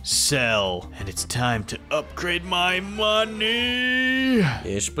crazy. Sell. And it's time to upgrade my money. Yeah,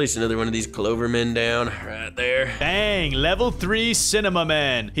 just place another one of these Clovermen down right there. Bang, level 3 Cinema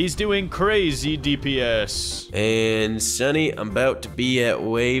Man. He's doing crazy DPS. And Sonny, I'm about to be at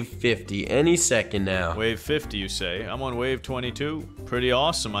wave 50 any second now. Wave 50, you say? I'm on wave 22. Pretty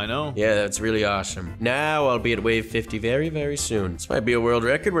awesome, I know. Yeah, that's really awesome. Now I'll be at wave 50 very, very soon. This might be a world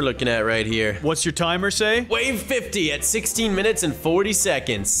record we're looking at right here. What's your timer say? Wave 50 at 16 minutes and 40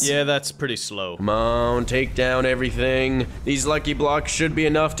 seconds. Yeah, that's pretty slow. Come on, take down everything. These lucky blocks should be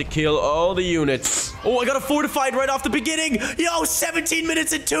enough to kill all the units. Oh, I got a fortified right off the beginning. Yo, 17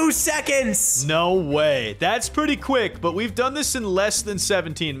 minutes and 2 seconds. No way. That's pretty quick, but we've done this in less than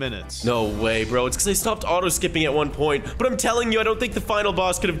 17 minutes. No way, bro. It's because I stopped auto-skipping at one point. But I'm telling you, I don't think the final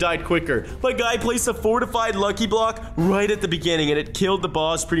boss could have died quicker. My guy placed a fortified lucky block right at the beginning, and it killed the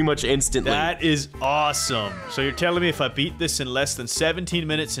boss pretty much instantly. That is awesome. So you're telling me if I beat this in less than 17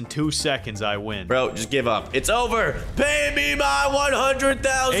 minutes and 2 seconds, I win? Bro, just give up. It's over. Pay me my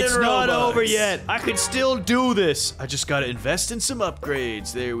 100,000 It's Robux. not over yet. I can still do this. I just gotta invest in some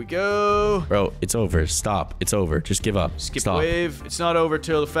upgrades. There we go. Bro, it's over. Stop. It's over. Just give up. Skip Stop. wave. It's not over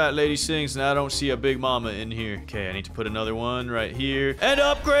till the fat lady sings, and I don't see a big mama in here. Okay, I need to put another one right here and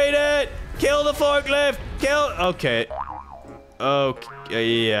upgrade it. Kill the forklift. Kill. Okay.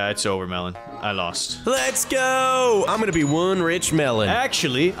 Okay, yeah, it's over, Melon. I lost. Let's go! I'm gonna be one rich melon.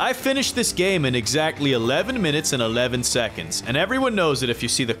 Actually, I finished this game in exactly 11 minutes and 11 seconds. And everyone knows that if you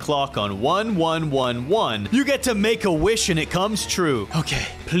see the clock on 1111, you get to make a wish and it comes true. Okay,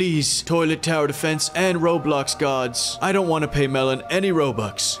 please, Toilet Tower Defense and Roblox gods. I don't want to pay Melon any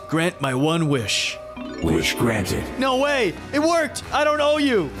Robux. Grant my one wish. Wish granted. No way! It worked! I don't owe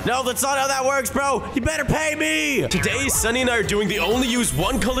you! No, that's not how that works, bro! You better pay me! Today, Sunny and I are doing the only use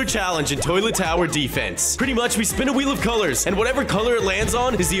one color challenge in Toilet Tower Defense. Pretty much, we spin a wheel of colors, and whatever color it lands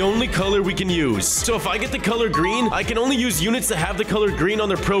on is the only color we can use. So if I get the color green, I can only use units that have the color green on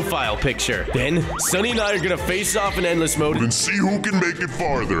their profile picture. Then, Sunny and I are gonna face off in endless mode And see who can make it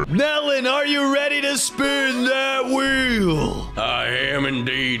farther. Melon, are you ready to spin that wheel? I am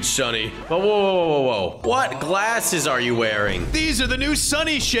indeed, Sunny. Whoa, whoa, whoa, whoa, whoa. What glasses are you wearing? These are the new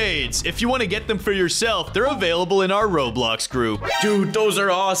Sunny Shades. If you want to get them for yourself, they're available in our Roblox group. Dude, those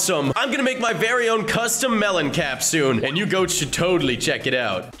are awesome. I'm gonna make my very own custom melon cap soon, and you goats should totally check it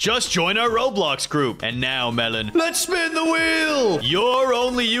out. Just join our Roblox group. And now, Melon, let's spin the wheel. Your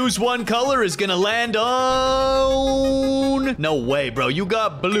only use one color is gonna land on... No way, bro. You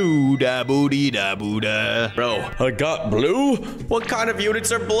got blue. Da boo dee da boo da. Bro, I got blue? What kind of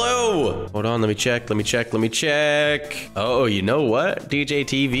units are blue? Hold on, let me check. Let me check. Oh, you know what? DJ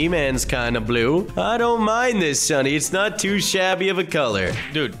TV Man's kind of blue. I don't mind this, Sonny. It's not too shabby of a color.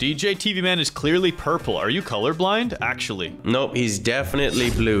 Dude, DJ TV Man is clearly purple. Are you colorblind? Actually. Nope, he's definitely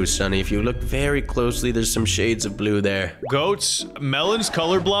blue, Sonny. If you look very closely, there's some shades of blue there. Goats, Melon's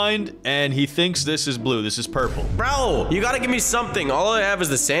colorblind, and he thinks this is blue. This is purple. Bro, you gotta give me something. All I have is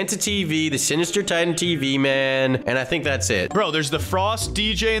the Santa TV, the Sinister Titan TV Man, and I think that's it. Bro, there's the Frog Frost,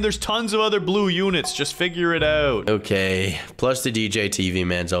 DJ, and there's tons of other blue units. Just figure it out. Okay. Plus the DJ TV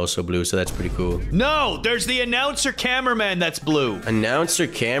man's also blue, so that's pretty cool. No, there's the announcer cameraman that's blue. Announcer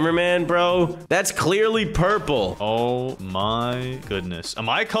cameraman, bro? That's clearly purple. Oh my goodness. Am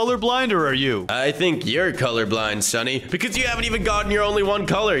I colorblind or are you? I think you're colorblind, Sonny, because you haven't even gotten your only one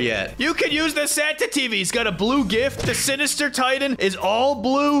color yet. You could use the Santa TV. He's got a blue gift. The Sinister Titan is all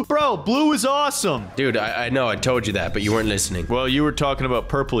blue. Bro, blue is awesome. Dude, I know I told you that, but you weren't listening. Well, you were talking about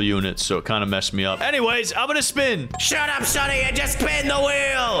purple units, so it kind of messed me up. Anyways, I'm gonna spin. Shut up, Sonny, and just spin the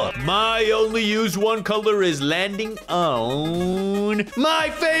wheel. My only use one color is landing on my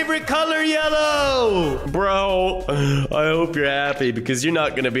favorite color, yellow. Bro, I hope you're happy because you're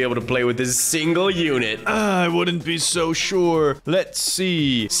not gonna be able to play with this single unit. I wouldn't be so sure. Let's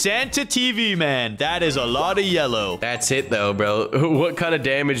see. Santa TV man. That is a lot of yellow. That's it though, bro. What kind of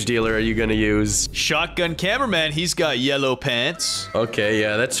damage dealer are you gonna use? Shotgun cameraman. He's got yellow pants. Okay,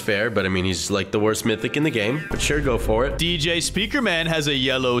 yeah, that's fair, but I mean, he's like the worst mythic in the game. But sure, go for it. DJ Speaker Man has a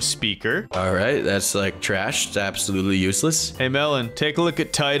yellow speaker. All right, that's like trash. It's absolutely useless. Hey, Melon, take a look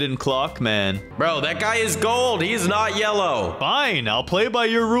at Titan Clock Man. Bro, that guy is gold. He's not yellow. Fine, I'll play by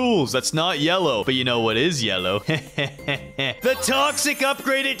your rules. That's not yellow. But you know what is yellow? The toxic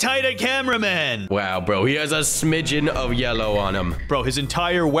upgraded Titan cameraman. Wow, bro, he has a smidgen of yellow on him. Bro, his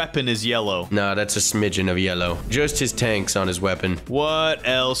entire weapon is yellow. No, that's a smidgen of yellow. Just his tanks on his weapon. What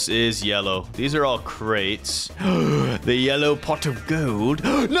else is yellow? These are all crates. The yellow pot of gold.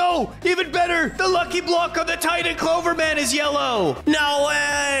 No! Even better! The lucky block of the Titan Cloverman is yellow! No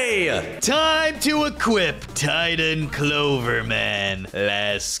way! Time to equip Titan Cloverman.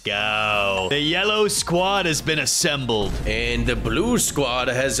 Let's go. The yellow squad has been assembled. And the blue squad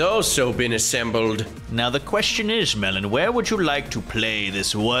has also been assembled. Now the question is, Melon, where would you like to play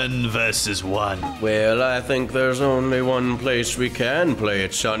this 1 versus 1? Well, I think there's only one place we can play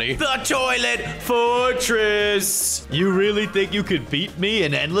it, Sonny. The Toilet Fortress! You really think you could beat me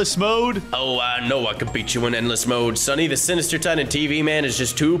in endless mode? Oh, I know I could beat you in endless mode, Sonny. The Sinister Titan TV man is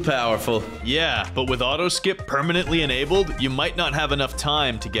just too powerful. Yeah, but with auto skip permanently enabled, you might not have enough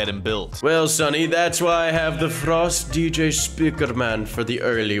time to get him built. Well, Sonny, that's why I have the Frost DJ Speaker man for the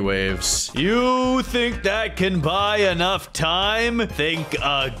early waves. You think that can buy enough time? Think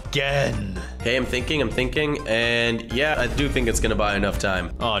again. Okay, I'm thinking, and yeah, I do think it's gonna buy enough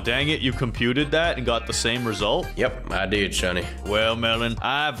time. Oh, dang it, you computed that and got the same result? Yep, I did, Sonny. Well, Melon,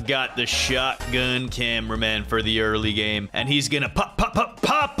 I've got the shotgun cameraman for the early game, and he's gonna pop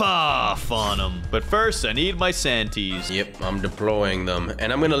off on him. But first, I need my Santies. Yep, I'm deploying them,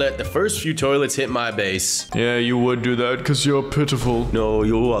 and I'm gonna let the first few toilets hit my base. Yeah, you would do that because you're pitiful. No,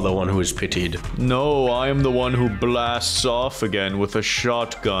 you are the one who is pitied. No, I am the one who blasts off again with a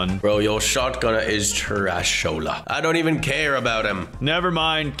shotgun. Bro, your shotgunner is trashola. I don't even care about him. Never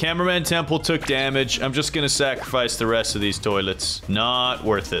mind. Cameraman Temple took damage. I'm just gonna sacrifice the rest of these toilets. Not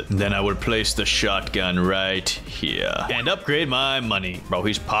worth it. Then I would place the shotgun right here. And upgrade my money. Bro,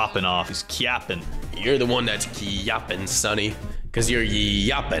 he's popping off. He's yapping. You're the one that's yapping, Sonny. Because you're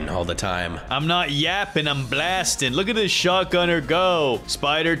yapping all the time. I'm not yapping, I'm blasting. Look at this shotgunner go.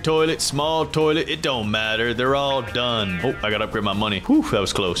 Spider toilet, small toilet, it don't matter. They're all done. Oh, I gotta upgrade my money. Whew, that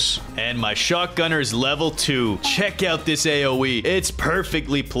was close. And my shotgunner is level 2. Check out this AoE. It's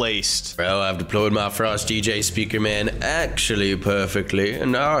perfectly placed. Bro, I've deployed my Frost DJ Speaker man actually perfectly.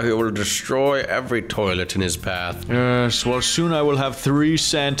 And now he will destroy every toilet in his path. Yes, well, soon I will have 3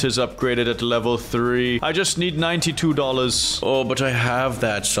 Santas upgraded at level 3. I just need $92. Oh, but I have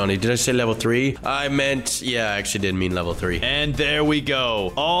that, Sonny. Did I say level 3? I meant, yeah, I actually did mean level 3. And there we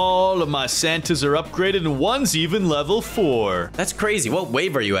go. All of my Santas are upgraded and one's even level 4. That's crazy. What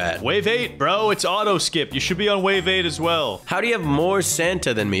wave are you at? Wave 8, bro. It's auto skip. You should be on wave 8 as well. How do you have more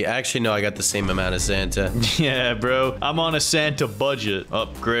Santa than me? Actually, no, I got the same amount of Santa. Yeah, bro. I'm on a Santa budget.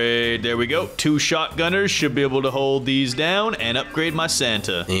 Upgrade. There we go. 2 shotgunners should be able to hold these down and upgrade my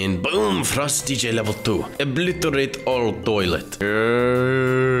Santa. And boom, Frost DJ level 2. Obliterate all toilet.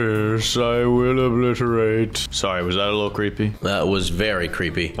 Yes, I will obliterate. Sorry, was that a little creepy? That was very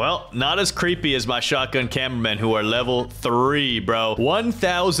creepy. Well, not as creepy as my shotgun cameramen who are level 3, bro.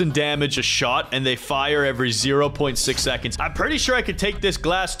 1,000 damage a shot, and they fire every 0.6 seconds. I'm pretty sure I could take this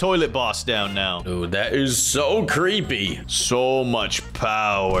glass toilet boss down now. Dude, that is so creepy. So much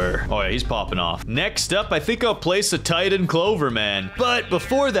power. Oh, yeah, he's popping off. Next up, I think I'll place a Titan Cloverman. But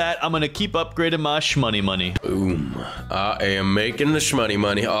before that, I'm gonna keep upgrading my shmoney money. Boom. I am making the shmoney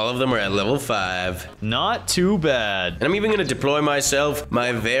money. All of them them. We're at level 5. Not too bad. And I'm even gonna deploy myself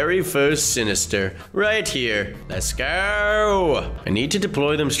my very first Sinister right here. Let's go. I need to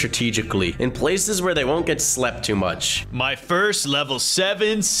deploy them strategically in places where they won't get slept too much. My first level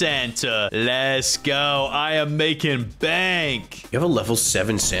 7 Santa. Let's go. I am making bank. You have a level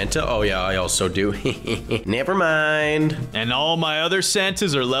 7 Santa? Oh yeah, I also do. Never mind. And all my other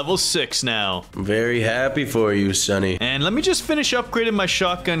Santas are level 6 now. I'm very happy for you, Sonny. And let me just finish upgrading my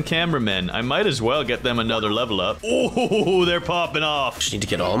shotgun cameramen. I might as well get them another level up. Oh, they're popping off. Just need to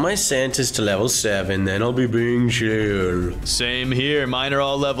get all my Santas to level 7, then I'll be being chill. Same here. Mine are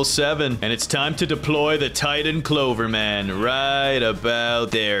all level 7. And it's time to deploy the Titan Cloverman right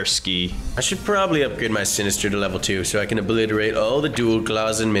about there, Ski. I should probably upgrade my Sinister to level 2 so I can obliterate all the dual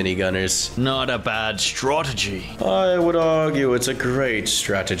claws and minigunners. Not a bad strategy. I would argue it's a great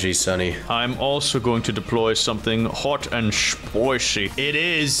strategy, Sonny. I'm also going to deploy something hot and spicy. It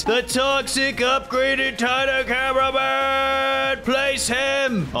is the toxic upgraded Titan Cameraman. Place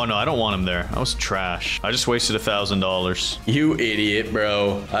him. Oh no, I don't want him there. That was trash. I just wasted $1,000. You idiot,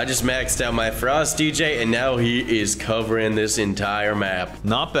 bro. I just maxed out my Frost DJ and now he is covering this entire map.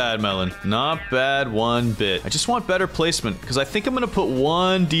 Not bad, Melon. Not bad one bit. I just want better placement because I think I'm going to put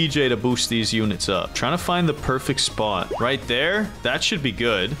one DJ to boost these units up. Trying to find the perfect spot. Right there. That should be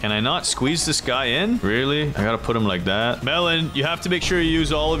good. Can I not squeeze this guy in? Really? I got to put him like that. Melon, you have to make sure you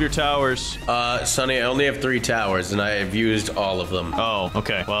use all of your towers. Sonny, I only have 3 towers and I have used all of them. Oh,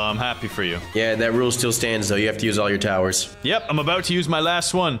 okay. Well, I'm happy for you. Yeah, that rule still stands though. You have to use all your towers. Yep, I'm about to use my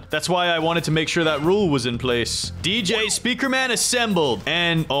last one. That's why I wanted to make sure that rule was in place. DJ Speakerman assembled.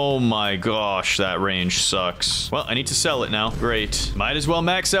 And oh my gosh, that range sucks. Well, I need to sell it now. Great. Might as well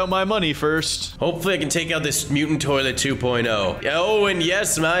max out my money first. Hopefully I can take out this Mutant Toilet 2.0. Oh, and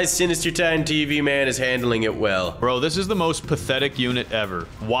yes, my Sinister Titan TV man is handling it well. Bro, this is the most pathetic unit ever.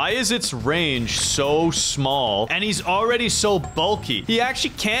 Why is its range so small? And he's already so bulky. He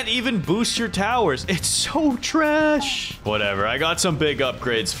actually can't even boost your towers. It's so trash. Whatever, I got some big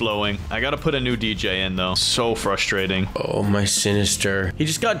upgrades flowing. I gotta put a new DJ in though. So frustrating. Oh, my Sinister. He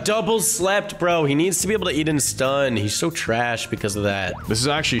just got double slept, bro. He needs to be able to eat and stun. He's so trash because of that. This is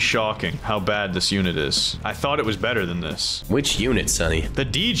actually shocking how bad this unit is. I thought it was better than this. Which unit, Sonny? The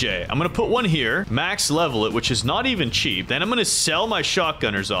DJ. I'm gonna put one here, max level it, which is not even cheap. Then I'm gonna sell my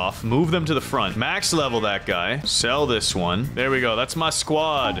shotgunners off, move them to the front, max level that guy, sell this one. There we go. That's my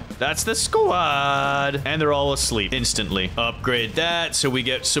squad. That's the squad. And they're all asleep instantly. Upgrade that so we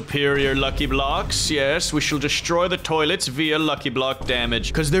get superior lucky blocks. Yes, we shall destroy the toilets via lucky block damage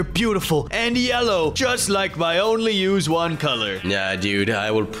because they're beautiful and yellow, just like my only use one color. Nah, dude,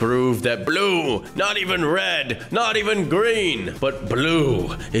 I will prove that blue, not even red, not even green, but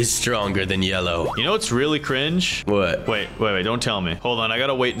blue is stronger than yellow. You know what's really cringe? What? Wait, don't tell me. Hold on, I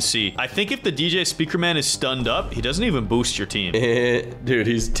gotta wait and see. I think if the DJ Speakerman is stunned up, he doesn't even boost your team. Dude,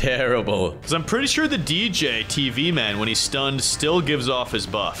 he's terrible. Because I'm pretty sure the DJ TV man, when he's stunned, still gives off his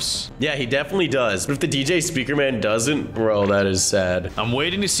buffs. Yeah, he definitely does. But if the DJ Speakerman doesn't, bro, that is sad. I'm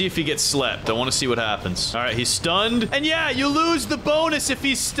waiting to see if he gets slept. I want to see what happens. All right, he's stunned. And yeah, you lose the bonus if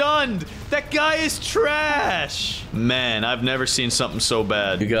he's stunned. That guy is trash. Man, I've never seen something so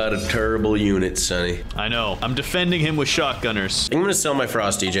bad. You got a terrible unit, Sonny. I know. I'm defending him with shotgunners. I'm gonna sell my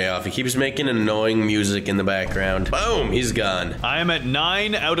Frost DJ off. He keeps making annoying music in the background. Boom, he's gone. I am at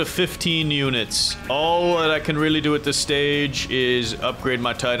 9 out of 15 units. All that I can really do at this stage is upgrade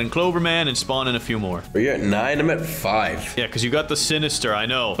my Titan Cloverman and spawn in a few more. Are you at 9? I'm at 5. Yeah, because you got the Sinister, I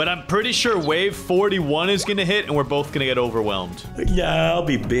know. But I'm pretty sure wave 41 is gonna hit and we're both gonna get overwhelmed. Yeah, I'll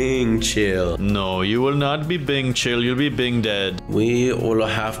be being chill. No, you will not be being chill. You'll be being dead. We will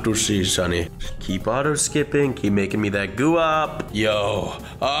have to see, Sonny. Keep auto skipping. Keep making me that goo up. Yo,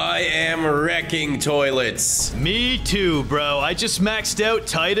 I am wrecking toilets. Me too, bro. I just maxed out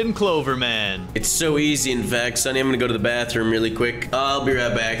Titan Cloverman. It's so easy, in fact, Sonny. I'm gonna go to the bathroom really quick. I'll be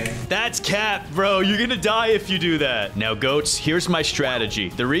right back. That's cap, bro. You're gonna die if you do that. Now, goats, here's my strategy.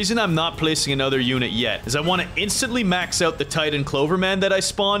 The reason I'm not placing another unit yet is I want to instantly max out the Titan Cloverman that I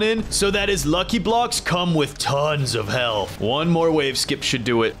spawn in so that his lucky blocks come with tons of health. One more wave skip should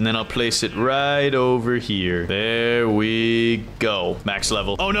do it, and then I'll place it right over here. There we go. Max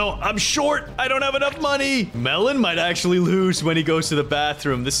level. Oh no, I'm short. I don't have enough money. Melon might actually lose when he goes to the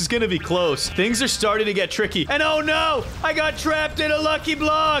bathroom. This is gonna be close. Things are starting to get tricky. And oh no, I got trapped in a lucky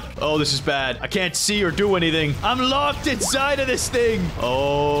block. Oh, this is bad. I can't see or do anything. I'm locked inside of this thing.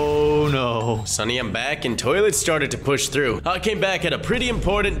 Oh no. Sonny, I'm back, and toilets started to push through. I came back at a pretty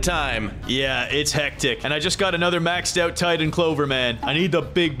important time. Yeah, it's hectic. And I just got another maxed out Titan Cloverman. I need the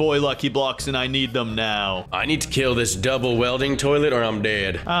big boy lucky blocks, and I need them now. I need to kill this double welding toilet, or or I'm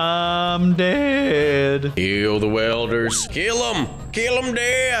dead. I'm dead. Kill the welders. Kill them. Kill them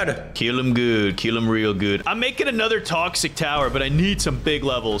dead. Kill him good. Kill him real good. I'm making another toxic tower, but I need some big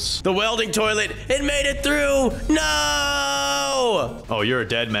levels. The welding toilet, it made it through. No! Oh, you're a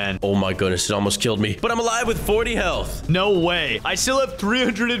dead man. Oh my goodness, it almost killed me. But I'm alive with 40 health. No way. I still have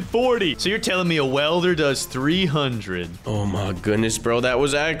 340. So you're telling me a welder does 300? Oh my goodness, bro. That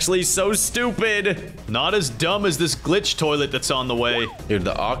was actually so stupid. Not as dumb as this glitch toilet that's on the way. Dude,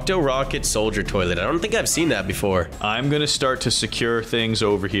 the Octo Rocket Soldier Toilet. I don't think I've seen that before. I'm gonna start to secure things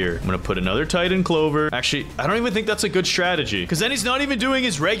over here. I'm gonna put another Titan Clover. Actually, I don't even think that's a good strategy, because then he's not even doing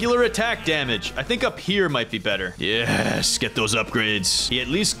his regular attack damage. I think up here might be better. Yes, get those upgrades. He at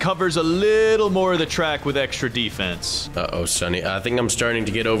least covers a little more of the track with extra defense. Uh-oh, Sonny. I think I'm starting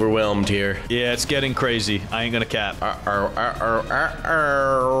to get overwhelmed here. Yeah, it's getting crazy. I ain't gonna cap. Uh-oh.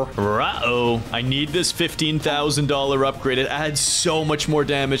 I need this $15,000 upgrade. It adds so much more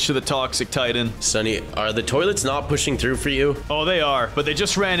damage to the Toxic Titan. Sonny, are the toilets not pushing through for you? Oh, they are, but they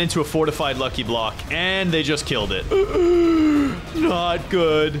just ran into a fortified lucky block, and they just killed it. Not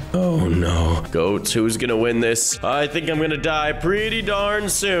good. Oh no. Goats, who's gonna win this? I think I'm gonna die pretty darn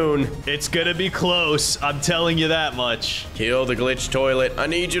soon. It's gonna be close. I'm telling you that much. Kill the glitch toilet. I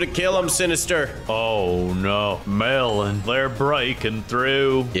need you to kill him, Sinister. Oh no. Melon, they're breaking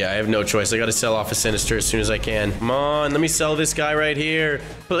through. Yeah, I have no choice. I gotta sell off a Sinister as soon as I can. Come on, let me sell this guy right here.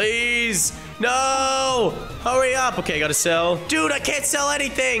 Please. No! Hurry up. Okay, gotta sell. Dude, I can't sell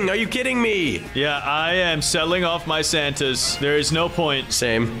anything. Are you kidding me? Yeah, I am selling off my Santas. There is no point.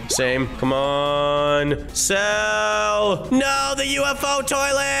 Same. Come on. Sell. No, the UFO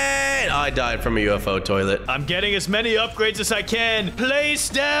toilet. I died from a UFO toilet. I'm getting as many upgrades as I can. Place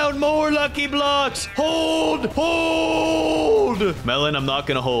down more lucky blocks. Hold. Melon, I'm not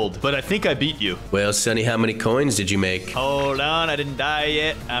gonna hold, but I think I beat you. Well, Sonny, how many coins did you make? Hold on, I didn't die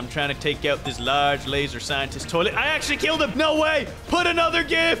yet. I'm trying to take out this large laser scientist toilet. I actually killed him. No way. Put another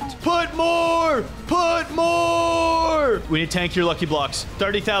gift. Put more. We need to tank your lucky blocks.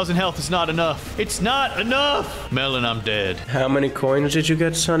 30,000 health is not enough. It's not enough. Melon, I'm dead. How many coins did you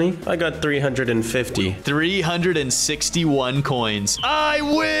get, Sonny? I got 350. 361 coins. I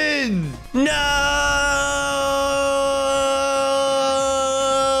win. No!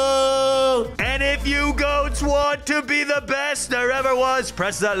 And if you goats want to be the best there ever was,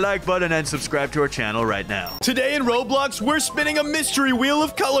 press that like button and subscribe to our channel right now. Today in Roblox, we're spinning a mystery wheel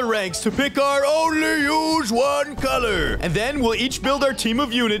of color ranks to pick our only use one color. And then we'll each build our team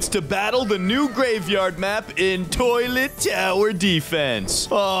of units to battle the new graveyard map in Toilet Tower Defense.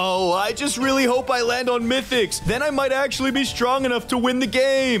 Oh, I just really hope I land on Mythics. Then I might actually be strong enough to win the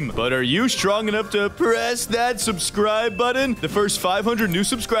game. But are you strong enough to press that subscribe button? The first 500 new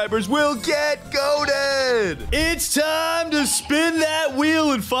subscribers will get goated. It's time to spin that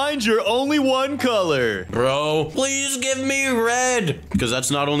wheel and find your only one color. Bro, please give me red. Because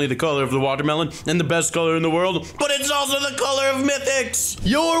that's not only the color of the watermelon and the best color in the world, but it's also the color of Mythics.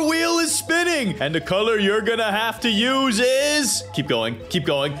 Your wheel is spinning, and the color you're gonna have to use is... Keep going.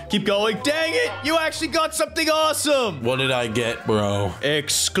 Dang it, you actually got something awesome. What did I get, bro?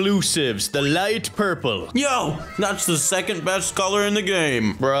 Exclusives, the light purple. Yo, that's the second best color in the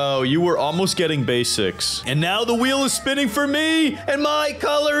game. Bro, you were almost getting basics. And now the wheel is spinning for me, and my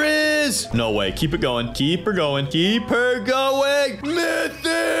color is... No way, keep it going. Keep her going.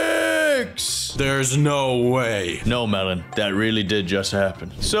 Mythics! There's no way. No, Melon, that really did just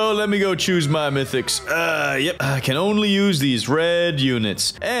happen. So let me go choose my Mythics. Yep, I can only use these red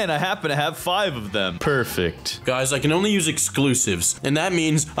units, and I happen to have 5 of them. Perfect. Guys, I can only use exclusives, and that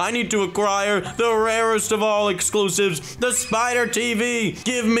means I need to acquire the rarest of all exclusives, the Spider TV.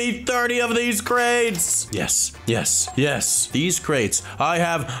 Give me 30 of these crates. Yes. These crates. I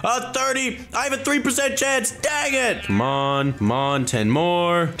have a 3% chance. Dang it. Come on, 10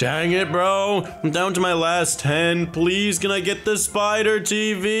 more. Dang it, bro. I'm down to my last 10. Please, can I get the Spider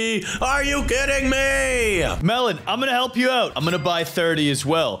TV? Are you kidding me? Melon, I'm gonna help you out. I'm gonna buy 30 as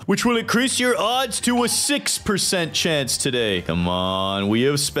well, which will increase your odds to a 6% chance today. Come on, we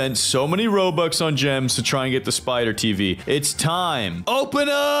have spent so many Robux on gems to try and get the Spider TV. It's time. Open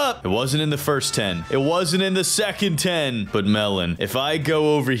up! It wasn't in the first 10. It wasn't in the second 10. But Melon, if I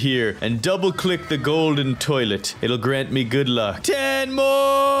go over here and double click the golden toilet, it'll grant me good luck. 10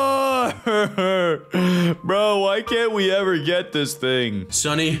 more! Bro, why can't we ever get this thing?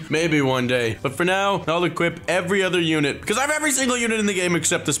 Sonny, maybe one day. But for now, I'll equip every other unit because I have every single unit in the game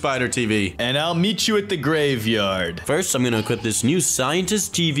except the spider TV. And I'll meet you at the graveyard. First, I'm gonna equip this new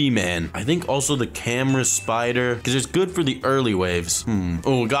scientist TV man. I think also the camera spider because it's good for the early waves.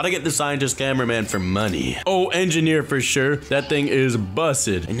 Oh, gotta get the scientist cameraman for money. Oh, engineer for sure. That thing is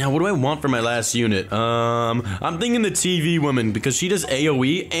busted. And now what do I want for my last unit? I'm thinking the TV woman because she does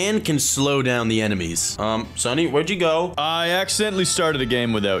AoE and can slow down the enemies. Sonny, where'd you go? I accidentally started a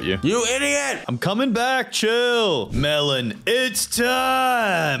game without you. You idiot! I'm coming back, chill. Melon, it's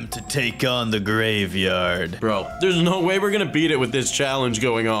time to take on the graveyard. Bro, there's no way we're gonna beat it with this challenge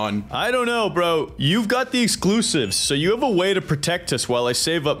going on. I don't know, bro. You've got the exclusives, so you have a way to protect us while I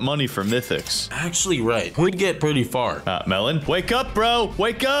save up money for mythics. Actually, right. We'd get pretty far. Melon, wake up, bro.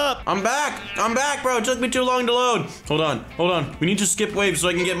 Wake up. I'm back, bro. It took me too long to load. Hold on. We need to skip waves so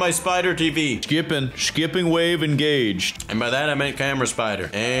I can get my spider TV. Skipping wave engaged. And by that, I meant camera spider.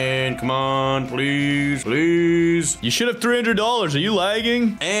 And come on, please. You should have $300. Are you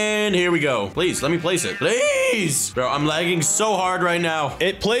lagging? And here we go. Please, let me place it. Please. Bro, I'm lagging so hard right now.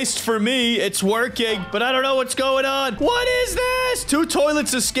 It placed for me. It's working, but I don't know what's going on. What is this? 2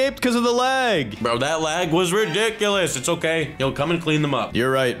 toilets escaped because of the lag. Bro, that lag was ridiculous. It's okay. He'll come and clean them up.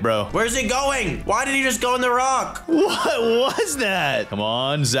 You're right, bro. Where's he going? Why did he just go in the rock? What was that? Come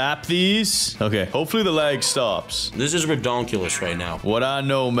on, zap these. Okay, hopefully the lag stops. This is redonkulous right now. What I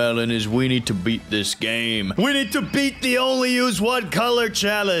know, Melon, is we need to beat this game. We need to beat the only use one color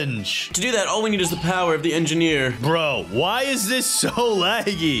challenge. To do that, all we need is the power of the engineer. Bro, why is this so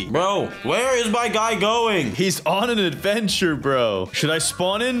laggy? Bro, where is my guy going? He's on an adventure, bro. Should I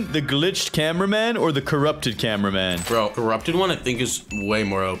spawn in the glitched cameraman or the corrupted cameraman? Bro, corrupted one I think is way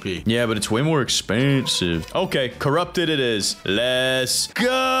more OP. Yeah, but it's way more expensive. Okay, corrupted it is. Let's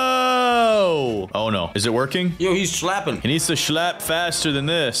go. Oh no, is it working? Yo, he's slapping. He needs to slap faster than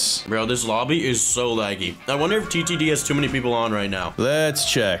this. Bro, this lobby is so laggy. I wonder if TTD has too many people on right now.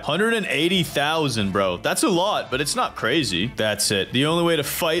 Let's check. 180,000, bro. That's a lot, but it's not crazy. That's it. The only way to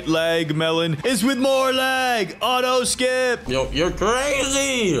fight lag, Melon, is with more lag. Auto skip. Yo, you're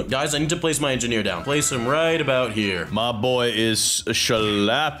crazy. Guys, I need to place my engineer down. Place him right about here. My boy is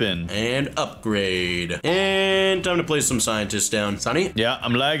slapping. And upgrade. And time to place some scientists down. Sonny? Yeah,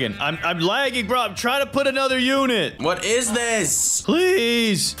 I'm lagging. I'm lagging, bro. I'm trying to put another unit. What is this?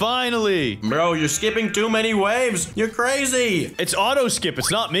 Please, finally. Bro, you're skipping too many waves. You're crazy. It's auto skip.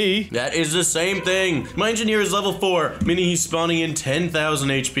 It's not me. That is the same thing. My engineer is level 4, meaning he's spawning in 10,000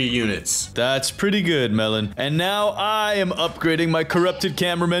 HP units. That's pretty good, Melon. And now I am upgrading my corrupted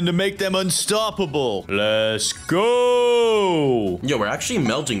cameramen to make them unstoppable. Let's go. Yo, we're actually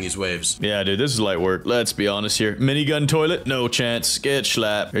melting these waves. Yeah, dude, this is light work. Let's be honest here. Minigun toilet? No chance. Get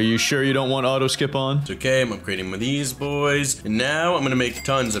slapped. Are you sure you don't want auto skip on? It's okay. I'm upgrading with these boys. And now I'm gonna make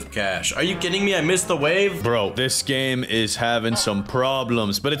tons of cash. Are you kidding me? I missed the wave? Bro, this game is having some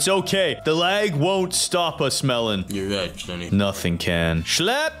problems, but it's okay. The lag won't stop us, Melon. You're right, Sonny. Nothing can.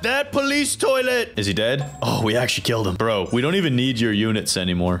 Slap that police toilet. Is he dead? Oh, we actually killed him. Bro, we don't even need your units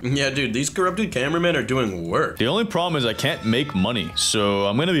anymore. Yeah, dude, these corrupted cameramen are doing work. The only problem is I can't make money, so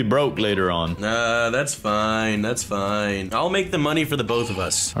I'm gonna be broke later on. That's fine. That's fine. I'll make the money for the both of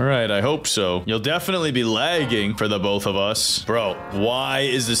us. All right, I hope so. You'll definitely be lagging for the both of us. Bro, why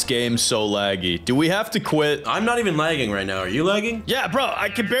is this game so laggy? Do we have to quit? I'm not even lagging right now. Are you lagging? Yeah, bro, I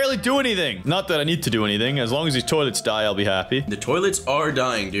can barely do anything. Not that I need to do anything. As long as these toilets die, I'll be happy. The toilets are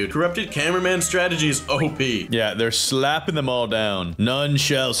dying, dude. Corrupted cameraman strategy is OP. Yeah, they're slapping them all down. None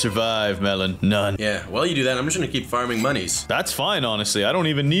shall survive, Melon. None. Yeah, while you do that, I'm just gonna keep farming monies. That's fine, honestly. I don't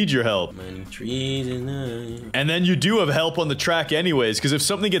even need your help. Mining trees and then you do have help on the track anyways, because if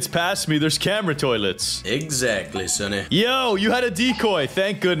something gets past me, there's camera toilets. Exactly, Sonny. Yo, you had a decoy.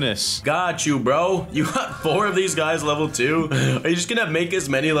 Thank goodness. Got you, bro. You got 4 of these guys level 2. Are you just gonna make as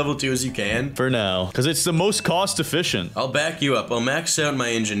many level 2 as you can? For now, because it's the most cost efficient. I'll back you up. I'll max out my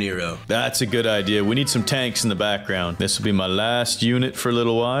engineero. That's a good idea. We need some tanks in the background. This will be my last unit for a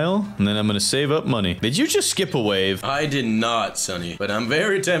little while, and then I'm gonna save up money. Did you just skip a wave? I did not, Sonny, but I'm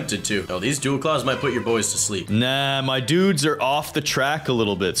very tempted to. Oh, these dual claws might put your boys to sleep. Nah, my dudes are off the track a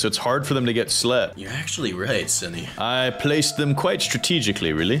little bit, so it's hard for them to get slept. You're actually right, Sonny. I placed them quite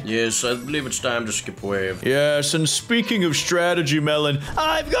strategically, really. Yes, I believe it's time to skip a wave. Yes, and speaking of strategy, Melon,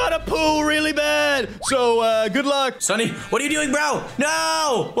 I've got a poo really bad, so good luck. Sonny, what are you doing, bro?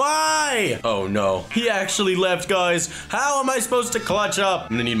 No! Why? Oh, no. He actually left, guys. How am I supposed to clutch up?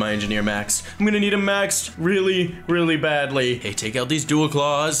 I'm gonna need my engineer max. I'm gonna need him maxed really, really badly. Hey, take out these dual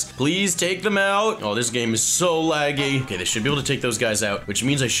claws. Please take them out. Oh, this game is so laggy. Okay, they should be able to take those guys out, which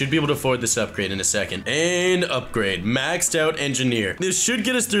means I should should be able to afford this upgrade in a second. And upgrade. Maxed out engineer. This should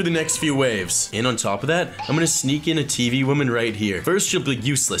get us through the next few waves. And on top of that, I'm gonna sneak in a TV woman right here. First, she'll be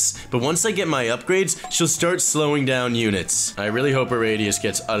useless, but once I get my upgrades, she'll start slowing down units. I really hope her radius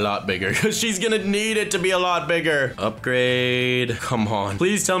gets a lot bigger, because she's gonna need it to be a lot bigger. Upgrade. Come on.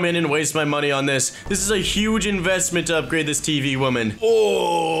 Please tell me I didn't waste my money on this. This is a huge investment to upgrade this TV woman.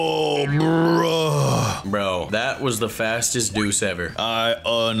 Oh, bruh. Bro, that was the fastest deuce ever. I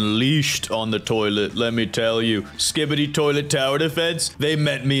unleashed on the toilet, let me tell you. Skibbity toilet tower defense, they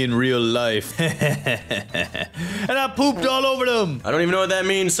met me in real life. And I pooped all over them. I don't even know what that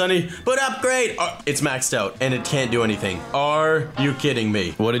means, Sonny, but upgrade. It's maxed out and it can't do anything. Are you kidding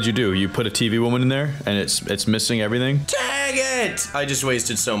me? What did you do? You put a TV woman in there and it's missing everything? Dang it! I just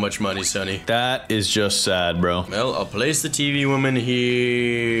wasted so much money, Sonny. That is just sad, bro. Well, I'll place the TV woman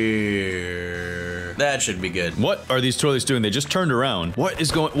here. That should be good. What are these toilets doing? They just turned around. What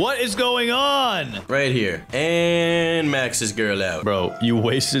is going on? Right here. And max this girl out. Bro, you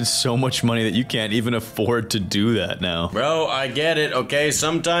wasted so much money that you can't even afford to do that now. Bro, I get it, okay?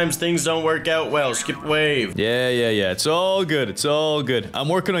 Sometimes things don't work out well. Skip wave. Yeah. It's all good. It's all good. I'm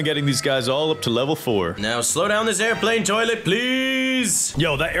working on getting these guys all up to level 4. Now slow down this airplane toilet, please.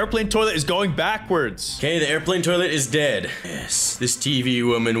 Yo, that airplane toilet is going backwards. Okay, the airplane toilet is dead. Yes, this TV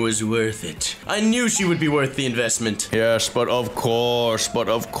woman was worth it. I knew she would be worth the investment. Yes, but of course.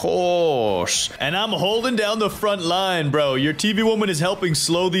 And I'm holding down the front line, bro. Your TV woman is helping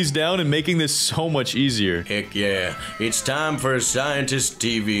slow these down and making this so much easier. Heck yeah. It's time for a scientist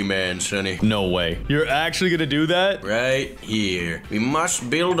TV man, Sonny. No way. You're actually gonna do that? Right here. We must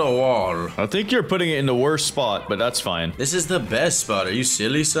build a wall. I think you're putting it in the worst spot, but that's fine. This is the best spot. Are you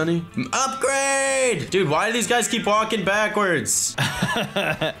silly, Sonny? Upgrade! Dude, why do these guys keep walking backwards?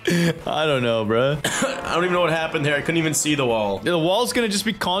 I don't know, bro. I don't even know what happened there. I couldn't even see the wall. The wall's gonna just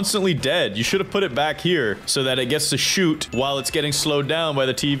be constantly dead. You should have put it back here so that it gets to shoot while it's getting slowed down by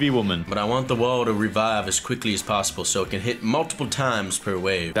the TV woman. But I want the wall to revive as quickly as possible so it can hit multiple times per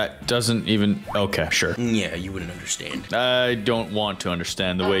wave. That doesn't even... Okay, sure. Yeah, you wouldn't understand. I don't want to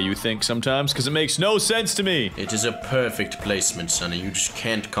understand the way you think sometimes, because it makes no sense to me. It is a perfect placement, Sonny. You just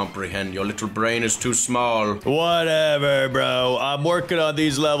can't comprehend. Your little brain is too small. Whatever, bro. I'm working on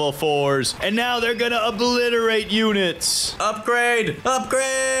these level 4s, and now they're gonna obliterate units. Upgrade!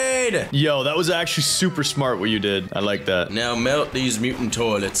 Upgrade! Yo, that was actually super smart what you did. I like that. Now melt these mutant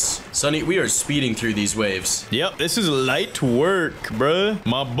toilets. Sonny, we are speeding through these waves. Yep, this is light work, bruh.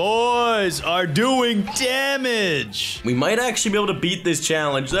 My boys are doing damage. We might actually be able to beat this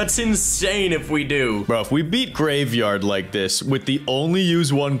challenge. That's insane if we do. Bro, if we beat Graveyard like this with the only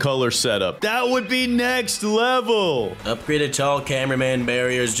use one color setup, that would be next level. Upgraded tall cameraman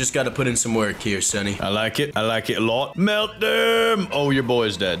barriers. Just gotta put in some work here, Sonny. I like it. I like it a lot. Melt them. Oh, your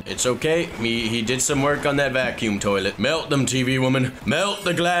boy's dead. It's okay. He did some work on that vacuum toilet. Melt them, TV woman. Melt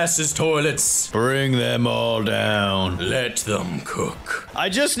the glasses toilets. Bring them all down. Let them cook. I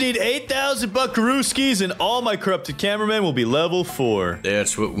just need 8,000 buckarooskies and all my corrupted cameramen will be level 4.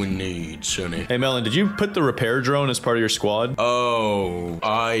 That's what we need, Sonny. Hey, Melon, did you put the repair drone as part of your squad? Oh,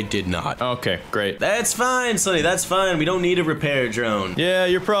 I did not. Okay, great. That's fine, Sonny. That's fine. We don't need a repair drone. Yeah,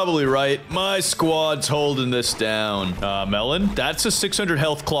 you're probably right. My squad's holding this down. Melon, that's a 600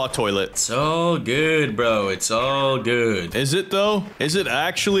 health claw toilet. It's all good, bro. It's all good. Is it, though? Is it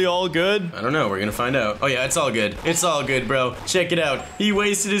actually all good? I don't know. We're gonna find out. Oh, yeah, it's all good. It's all good, bro. Check it out. He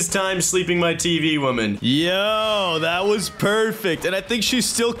wasted his time sleeping my TV woman. Yo, that was perfect. And I think she's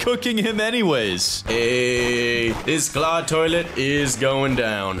still cooking him anyways. Hey, this claw toilet is going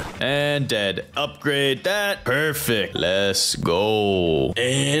down. And dead. Upgrade that. Perfect. Let's go.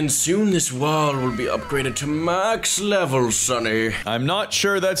 And soon this wall will be upgraded to max level, Sonny. I'm not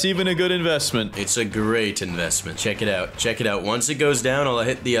sure that's even a good investment. It's a great investment. Check it out. Check it out. Once it goes down, I'll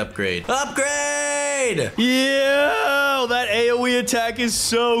hit the upgrade. Upgrade! Yeah, that AoE attack is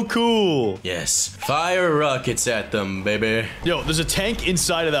so cool. Yes. Fire rockets at them, baby. Yo, there's a tank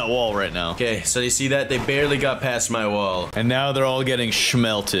inside of that wall right now. Okay, so you see that? They barely got past my wall. And now they're all getting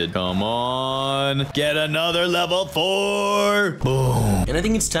schmelted. Come on. Get another level 4. Boom. And I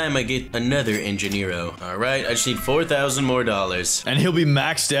think it's time I get another Engineero. All right, I just need $4,000 more. And he'll be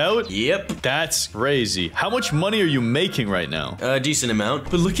maxed out? Yep. That's crazy. How much money are you making right now? A decent amount.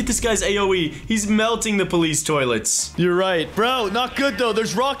 But look at this guy's AoE. He's melting the police toilets. You're you're right. Bro, not good though.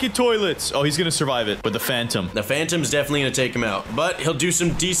 There's rocket toilets. Oh, he's gonna survive it with the Phantom. The Phantom's definitely gonna take him out, but he'll do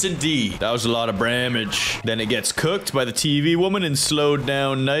some decent D. That was a lot of damage. Then it gets cooked by the TV woman and slowed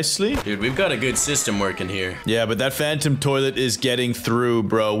down nicely. Dude, we've got a good system working here. Yeah, but that Phantom toilet is getting through,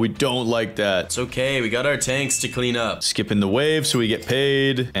 bro. We don't like that. It's okay. We got our tanks to clean up. Skipping the wave so we get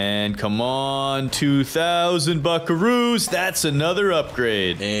paid. And come on, 2,000 buckaroos. That's another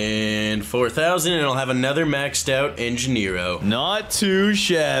upgrade. And 4,000, and I'll have another maxed out Engineero. Not too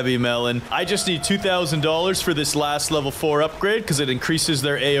shabby, Melon. I just need $2,000 for this last level 4 upgrade because it increases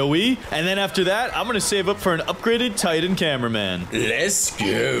their AoE. And then after that, I'm going to save up for an upgraded Titan cameraman. Let's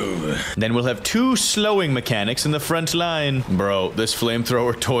go. Then we'll have 2 slowing mechanics in the front line. Bro, this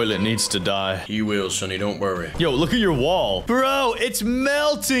flamethrower toilet needs to die. He will, Sonny. Don't worry. Yo, look at your wall. Bro, it's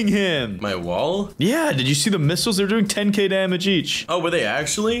melting him. My wall? Yeah, did you see the missiles? They're doing 10k damage each. Oh, were they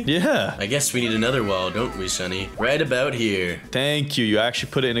actually? Yeah. I guess we need another wall, don't we, Sonny? Right about here. Thank you. You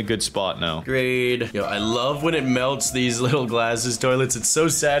actually put it in a good spot now. Grade. Yo, I love when it melts these little glasses toilets. It's so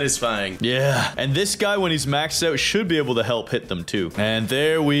satisfying. Yeah. And this guy, when he's maxed out, should be able to help hit them too. And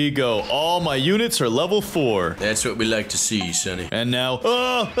there we go. All my units are level 4. That's what we like to see, Sonny. And now,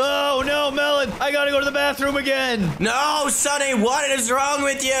 oh no, Melon, I gotta go to the bathroom again. No, Sonny, what is wrong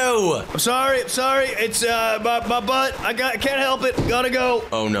with you? I'm sorry. It's my butt. I can't help it. Gotta go.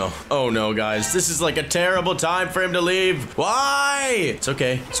 Oh no, guys. This is like a terrible time for him to leave. Why? It's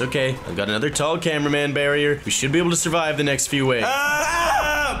okay. I've got another tall cameraman barrier. We should be able to survive the next few waves.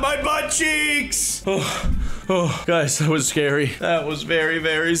 Ah! My butt cheeks! Oh, guys, that was scary. That was very,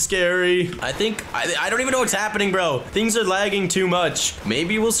 very scary. I don't even know what's happening, bro. Things are lagging too much.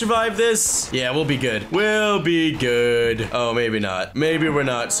 Maybe we'll survive this. Yeah, we'll be good. We'll be good. Oh, maybe not. Maybe we're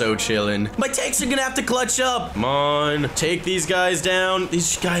not so chillin'. My tanks are gonna have to clutch up. Come on. Take these guys down.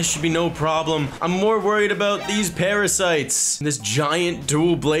 These guys should be no problem. I'm more worried about these parasites. This giant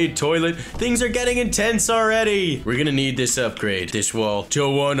dual blade toilet. Things are getting intense already. We're gonna need this upgrade. This wall to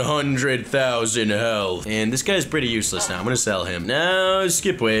 100,000 health. And this guy's pretty useless now. I'm gonna sell him. Now,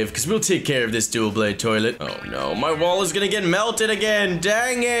 skip wave, because we'll take care of this dual blade toilet. Oh no, my wall is gonna get melted again.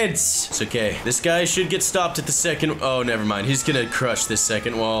 Dang it. It's okay. This guy should get stopped at the second. Oh, never mind. He's gonna crush this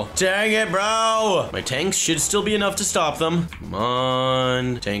second wall. Dang it, bro. My tanks should still be enough to stop them. Come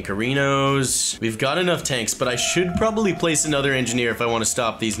on. Tankerinos. We've got enough tanks, but I should probably place another engineer if I want to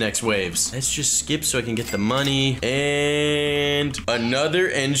stop these next waves. Let's just skip so I can get the money. And another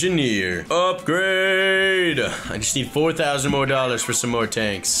engineer. Upgrade. I just need 4,000 more dollars for some more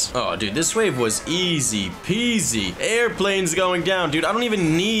tanks. Oh, dude, this wave was easy peasy. Airplanes going down. Dude, I don't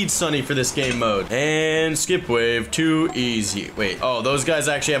even need Sunny for this game mode. And skip wave. Too easy. Wait. Oh, those guys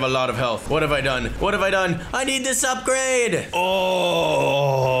actually have a lot of health. What have I done? What have I done? I need this upgrade.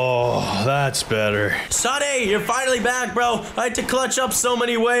 Oh, that's better. Sunny, you're finally back, bro. I had to clutch up so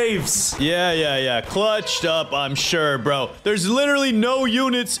many waves. Yeah. Clutched up, I'm sure, bro. There's literally no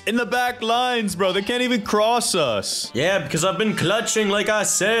units in the back lines, bro. They can't even cross us. Yeah, because I've been clutching like I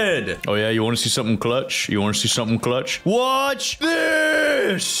said. Oh, yeah? You want to see something clutch? Watch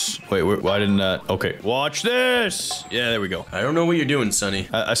this! Wait, why didn't that? Okay, watch this! Yeah, there we go. I don't know what you're doing, Sunny.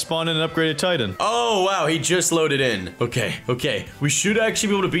 I spawned in an upgraded Titan. Oh, wow, he just loaded in. Okay. We should actually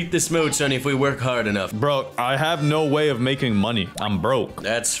be able to beat this mode, Sunny, if we work hard enough. Bro, I have no way of making money. I'm broke.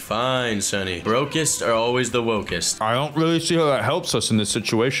 That's fine, Sunny. Brokest are always the wokest. I don't really see how that helps us in this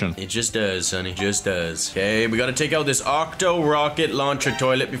situation. It just does, Sunny. Just does. Okay, we gotta take out this Octo rocket launcher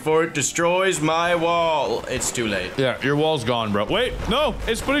toilet before it destroys my wall. It's too late. Yeah, your wall's gone, bro. Wait, no,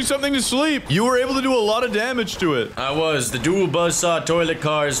 it's putting something to sleep. You were able to do a lot of damage to it. I was. The dual buzzsaw toilet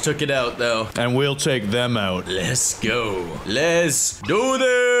cars took it out, though. And we'll take them out. Let's go. Let's do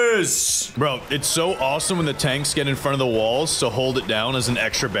this. Bro, it's so awesome when the tanks get in front of the walls to hold it down as an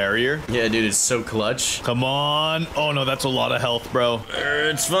extra barrier. Yeah, dude, it's so clutch. Come on. Oh, no, that's a lot of health, bro.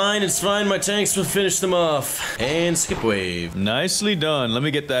 It's fine. My tanks will finish them off. And skip wave. Nicely done. Let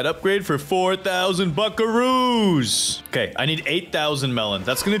me get that upgrade for 4,000 buckaroos. Okay, I need 8,000 melon.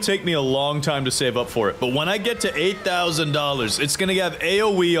 That's gonna take me a long time to save up for it. But when I get to $8,000, it's gonna have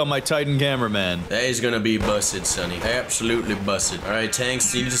AoE on my Titan cameraman. That is gonna be busted, Sonny. Absolutely busted. All right,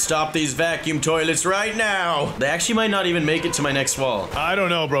 tanks, you need to stop these vacuum toilets right now. They actually might not even make it to my next wall. I don't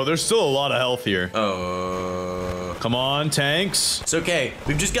know, bro. There's still a lot of health here. Come on, tanks. It's okay.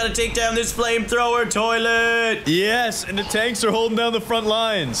 We've just got to take down this flamethrower toilet. Yes, and the tanks are holding down the front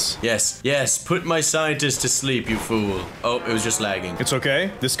lines. Yes. Put my scientist to sleep, you fool. Oh, it was just lagging. It's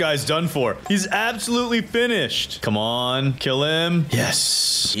okay. This guy's done for. He's absolutely finished. Come on, kill him.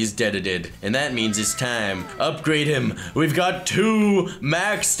 Yes. He's deaded. And that means it's time. Upgrade him. We've got 2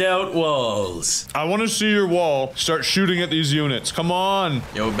 maxed out walls. I want to see your wall. Start shooting at these units. Come on.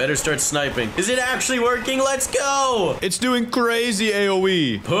 Yo, better start sniping. Is it actually working? Let's go. It's doing crazy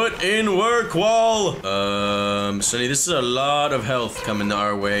AoE. Put in work, wall. Sonny, this is a lot of health coming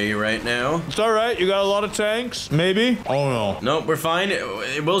our way right now. It's all right. You got a lot of tanks? Maybe? Oh, no. Nope, we're fine.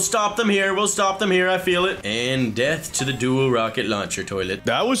 We'll stop them here. We'll stop them here. I feel it. And death to the dual rocket launcher toilet.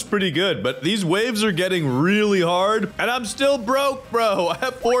 That was pretty good, but these waves are getting really hard, and I'm still broke, bro. I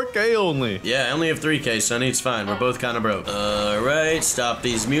have 4K only. Yeah, I only have 3K, Sonny. It's fine. We're both kind of broke. All right, stop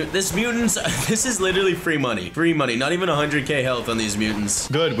these mutants. This is literally free money. Free money. Not even 100K health on these mutants.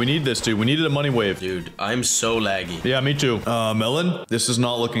 Good. We need this, dude. We needed a money wave. Dude, I'm so laggy. Yeah, me too. Melon, this is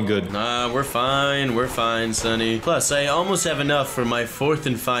not looking good. Nah, we're fine. We're fine, Sonny. Plus, I almost have enough for my 4th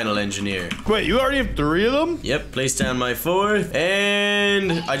and final engineer. Wait, you already have 3 of them? Yep, place down my 4th,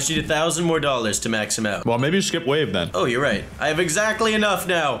 and I just need $1,000 more to max him out. Well, maybe skip wave then. Oh, you're right. I have exactly enough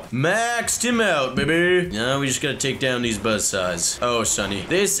now. Maxed him out, baby. Now we just gotta take down these buzzsaws. Oh, Sonny,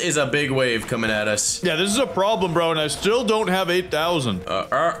 this is a big wave coming at us. Yeah, this is a problem, bro, and I still don't have 8,000.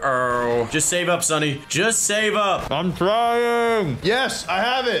 Uh-oh. Just save up, Sonny. Just save up. I'm trying. Yes, I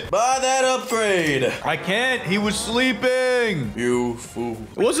have it. Buy that upgrade. I can't. He was sleeping. You fool.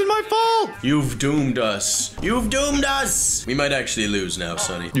 It wasn't my fault. You've doomed us. You've doomed us. We might actually lose now,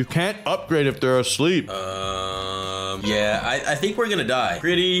 Sonny. You can't upgrade if they're asleep. Yeah, I think we're gonna die.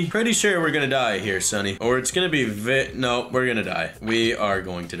 Pretty sure we're gonna die here, Sonny. Or it's gonna be no, we're gonna die. We are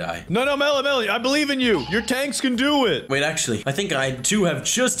going to die. No, Melon, I believe in you. Your tanks can do it. Wait, actually, I think I do have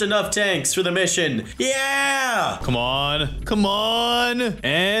just enough tanks for the mission. Yeah! Come on. Come on.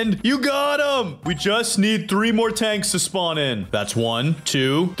 And you got them. We just need 3 more tanks to spawn in. That's 1,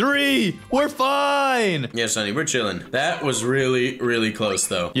 2, 3. We're fine. Yeah, Sonny, we're chilling. That was really close,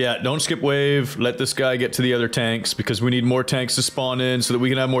 though. Yeah, don't skip wave. Let this guy get to the other tanks because we need more tanks to spawn in so that we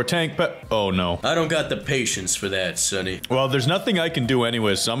can have more tank Oh, no. I don't got the patience for that, Sonny. Well, there's nothing I can do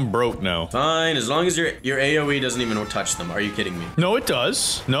anyways, so I'm broke now. Fine, as long as your AoE doesn't even touch them. Are you kidding me? No, it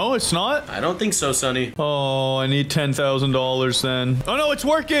does. No, it's not. I don't think so, Sonny. Oh, I need $10,000 then. Oh, no, it's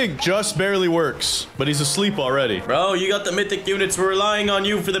working. Just barely works. But he's asleep already. Bro, you got the mythic units. We're relying on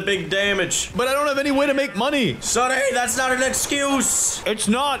you for the big damage. But I don't have any way to make money. Sonny, that's not an excuse. It's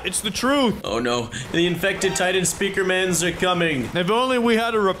not. It's the truth. Oh, no. The infected Titan speakermans are coming. If only we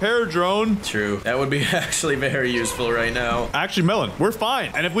had a repair drone. True. That would be actually very useful right now. Actually, Melon, we're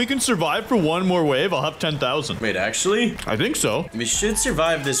fine. And if we can survive for 1 more wave, I'll have 10,000. Wait, actually? I think so. We should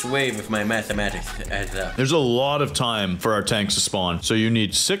survive this wave if my mathematics adds up. There's a lot of time for our tanks to spawn. So you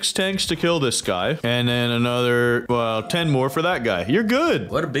need 6 tanks to kill this guy. And then another, well, 10 more for that guy. You're good.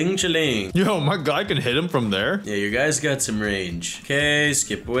 What a bing chaling. Yo, my guy can hit him from there. Yeah, your guy's got some range. Okay,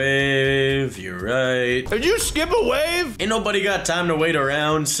 skip wave. You're right. Did you skip a wave? Ain't nobody got time to wait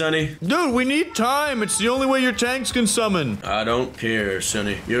around, Sonny. Dude, we need time. It's the only way your tanks can summon. I don't care,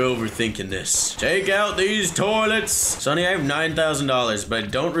 Sonny. You're overthinking this. Take out these toilets. Sonny, I have $9,000, but I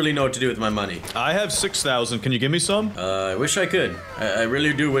don't really know what to do with my money. I have 6,000. Can you give me some? I wish I could. I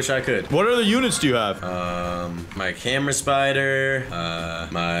really do wish I could. What other units do you have? My camera spider,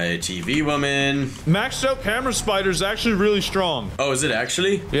 my TV woman. Maxed out camera spider is actually really strong. Oh, is it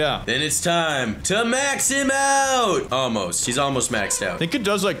actually? Yeah. Then it's time to max him out. Almost. He's almost maxed out. I think it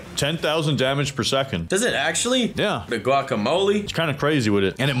does like 10,000 damage per second. Does it actually? Yeah. The guacamole? It's kind of crazy with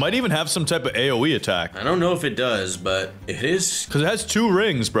it. And it might even have some type of AoE attack. I don't know if it does, but it is. Because it has 2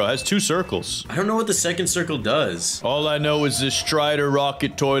 rings, bro. It has 2 circles. I don't know what the second circle does. All I know is this Strider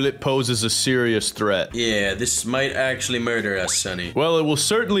rocket toilet poses a serious threat. Yeah, this might actually murder us, Sonny. Well, it will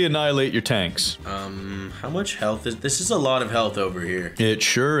certainly annihilate your tanks. How much health is this? Is a lot of health over here. It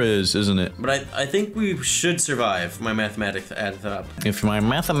sure is, isn't it? But I think we should survive. My mathematics adds up. If my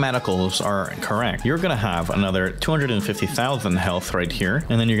mathematicals are correct, you're gonna have another 250,000 health right here,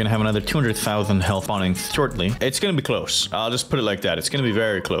 and then you're gonna have another 200,000 health spawning shortly. It's gonna be close. I'll just put it like that. It's gonna be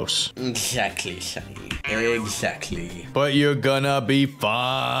very close. Exactly, Sonny. Exactly. But you're gonna be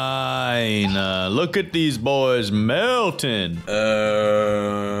fine. Look at these boys melting.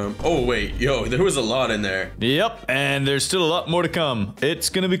 Oh, Oh, wait. Yo, there was a lot in there. Yep, and there's still a lot more to come. It's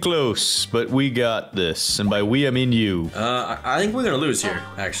gonna be close, but we got this. And by we, I mean you. I think we're gonna lose here,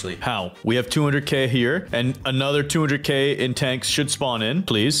 actually. How? We have 200k here, and another 200k in tanks should spawn in.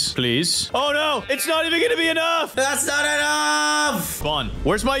 Please, please. Oh no, it's not even gonna be enough! That's not enough! Spawn,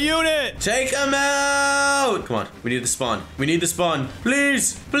 where's my unit? Take them out! Come on, we need the spawn. We need the spawn.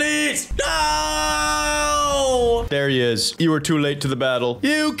 Please, please, no! There he is. You were too late to the battle.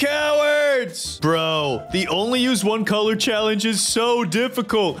 You cowards! Bro, the only use one color challenge is so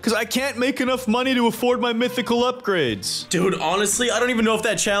difficult because I can't make enough money to afford my mythical upgrades. Dude, honestly, I don't even know if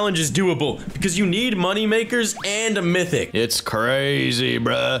that challenge is doable because you need money makers and a mythic. It's crazy,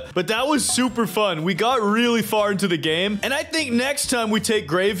 bruh. But that was super fun. We got really far into the game, and I think next time we take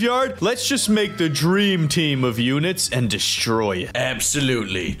Graveyard, let's just make the dream team of units and destroy it.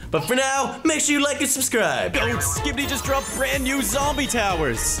 Absolutely. But for now, make sure you like and subscribe. Oh, Skibbity just dropped brand new zombie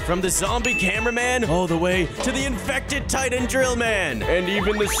towers. From the zombie cameraman all the way to the infected Titan drill man and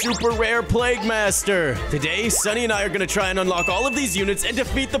even the super rare plague master. Today, Sunny and I are gonna try and unlock all of these units and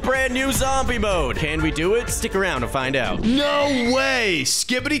defeat the brand new zombie mode. Can we do it? Stick around to find out. No way!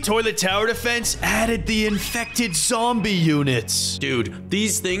 Skibbity Toilet Tower Defense added the infected zombie units. Dude,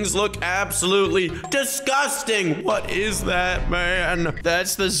 these things look absolutely disgusting. What is that, man?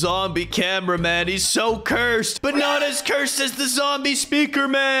 That's the zombie cameraman. He's so cursed, but not as cursed as the zombie speaker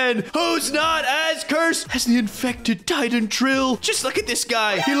man. Who's not as cursed as the infected Titan drill? Just look at this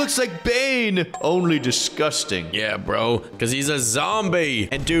guy. He looks like Bane, only disgusting. Yeah, bro, because he's a zombie.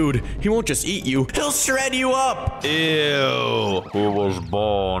 And dude, he won't just eat you, he'll shred you up. Ew. He was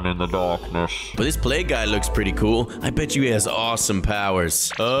born in the darkness. But this plague guy looks pretty cool. I bet you he has awesome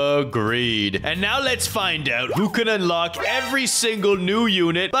powers. Agreed. And now let's find out who can unlock every single new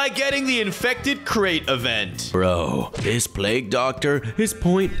unit by getting the infected crate event. Bro, this plague doctor is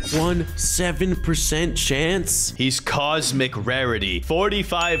 0.17% chance. He's cosmic rarity,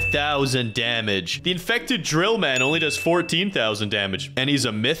 45,000 damage. The infected drill man only does 14,000 damage, and he's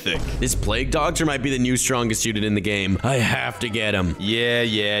a mythic. This plague doctor might be the new strongest unit in the game. I have to get him.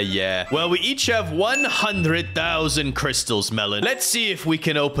 Yeah. Well, we each have 100,000 crystals, Melon. Let's see if we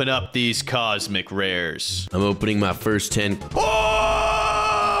can open up these cosmic rares. I'm opening my first 10.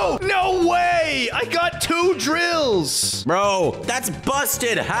 Oh! No way! I got 2 drills! Bro, that's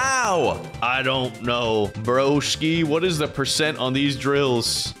busted. How? I don't know. Broski, what is the percent on these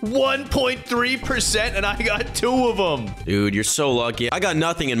drills? 1.3%, and I got 2 of them. Dude, you're so lucky. I got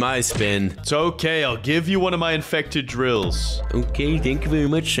nothing in my spin. It's okay. I'll give you one of my infected drills. Okay, thank you very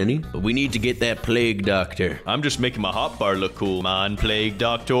much, Sonny. But we need to get that plague doctor. I'm just making my hotbar look cool. Come on, Plague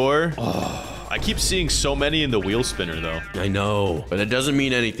Doctor. Oh. I keep seeing so many in the wheel spinner, though. I know, but that doesn't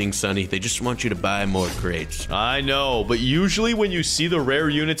mean anything, Sonny. They just want you to buy more crates. I know, but usually when you see the rare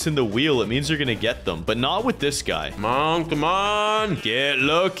units in the wheel, it means you're gonna get them. But not with this guy. Come on. Get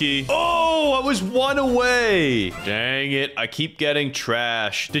lucky. Oh, I was 1 away. Dang it, I keep getting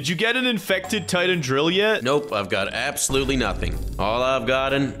trash. Did you get an infected Titan drill yet? Nope, I've got absolutely nothing. All I've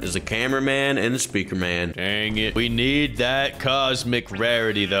gotten is a cameraman and a speaker man. Dang it. We need that cosmic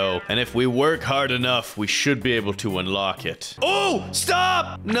rarity, though. And if we work hard enough, we should be able to unlock it. Oh,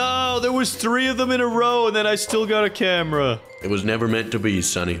 stop! No, there was 3 of them in a row, and then I still got a camera. It was never meant to be,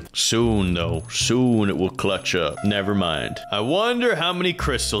 Sonny. Soon, though. Soon it will clutch up. Never mind. I wonder how many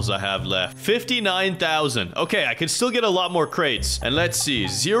crystals I have left. 59,000. Okay, I can still get a lot more crates. And let's see.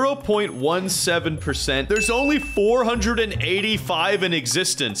 0.17%. There's only 485 in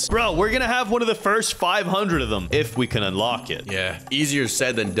existence. Bro, we're gonna have one of the first 500 of them if we can unlock it. Yeah, easier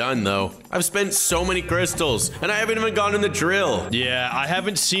said than done, though. I've spent so many crystals, and I haven't even gotten the drill. Yeah, I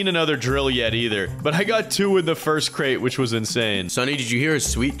haven't seen another drill yet either. But I got 2 in the first crate, which was insane. Sonny, did you hear a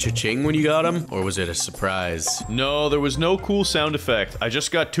sweet cha-ching when you got him? Or was it a surprise? No, there was no cool sound effect. I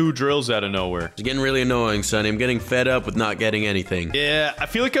just got 2 drills out of nowhere. It's getting really annoying, Sonny. I'm getting fed up with not getting anything. Yeah, I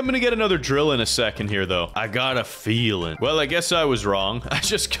feel like I'm gonna get another drill in a second here, though. I got a feeling. Well, I guess I was wrong. I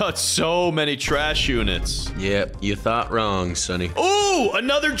just got so many trash units. Yep, you thought wrong, Sonny. Ooh,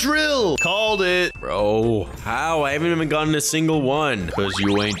 another drill! Called it. Bro, how? I haven't even gotten a single one. Because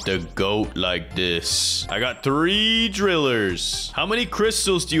you ain't the goat like this. I got 3 drillers. How many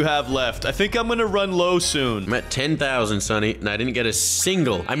crystals do you have left? I think I'm gonna run low soon. I'm at 10,000, Sonny, and I didn't get a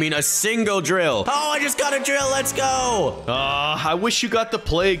single drill. Oh, I just got a drill. Let's go. I wish you got the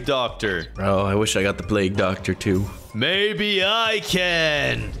plague doctor. Bro, I wish I got the plague doctor too. Maybe I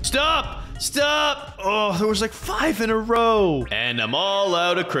can. Stop! Stop! Oh, there was like 5 in a row. And I'm all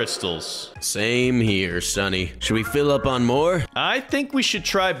out of crystals. Same here, Sonny. Should we fill up on more? I think we should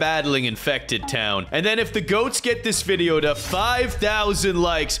try battling Infected Town. And then if the goats get this video to 5,000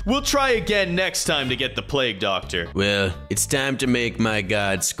 likes, we'll try again next time to get the Plague Doctor. Well, it's time to make my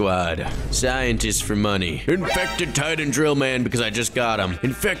god squad. Scientists for money. Infected Titan Drill Man because I just got him.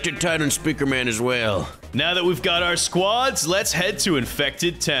 Infected Titan Speaker Man as well. Now that we've got our squads, let's head to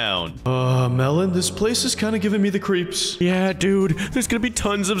Infected Town. Melon, this place is kind of giving me the creeps. Yeah, dude, there's gonna be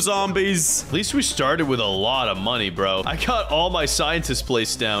tons of zombies. At least we started with a lot of money, bro. I got all my scientist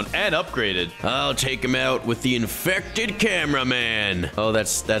place down and upgraded. I'll take him out with the Infected Cameraman. Oh,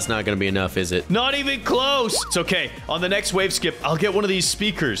 that's not gonna be enough, is it? Not even close. It's okay. On the next wave skip, I'll get one of these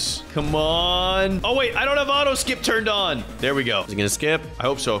speakers. Come on. Oh, wait, I don't have auto skip turned on. There we go. Is he gonna skip? I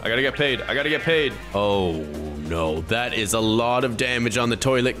hope so. I gotta get paid. I gotta get paid. Oh, no. That is a lot of damage on the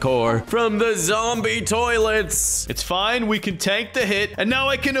toilet core from the zombie toilets. It's fine. We can tank the hit, and now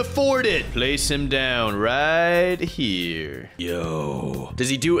I can afford it. Place him down right here. Yo. Does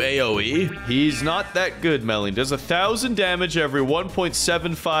he do AoE? He's not that good, Melon. Does 1,000 damage every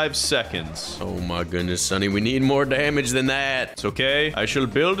 1.75 seconds. Oh my goodness, Sonny. We need more damage than that. It's okay. I shall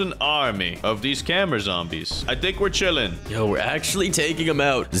build an army of these camera zombies. I think we're chilling. Yo, we're actually taking them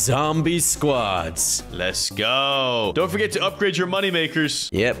out. Zombie squads. Let's go. Don't forget to upgrade your money makers.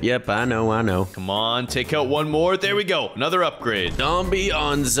 Yep, I know. Come on, take out one more. There we go. Another upgrade. Zombie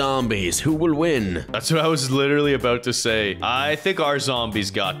on zombies. Who will win? That's what I was literally about to say. I think our zombies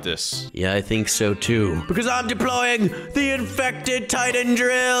got this. Yeah, I think so too. Because I'm deploying the Infected Titan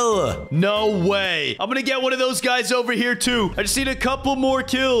Drill. No way. I'm gonna get one of those guys over here too. I just need a couple more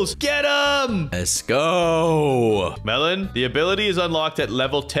kills. Get him. Let's go. Melon, the ability is unlocked at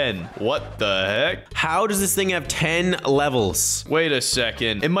level 10. What the heck? How does this thing have 10 levels? Wait a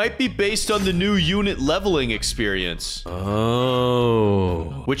second. It might be based on the new unit leveling experience.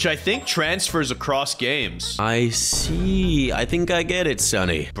 Oh. Which I think transfers across games. I see. I think I get it,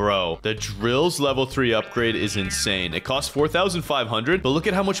 Sonny. Bro, the drill's level 3 upgrade is insane. It costs 4,500, but look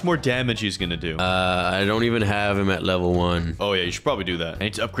at how much more damage he's gonna do. I don't even have him at level 1. Oh yeah, you should probably do that. I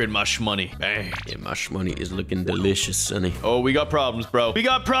need to upgrade my shmoney. Bang. Yeah, my shmoney is looking delicious, Sonny. Oh, we got problems, bro. We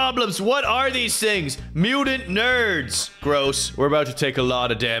got problems. What are these things? Mutant nerds. Gross. We're about to take a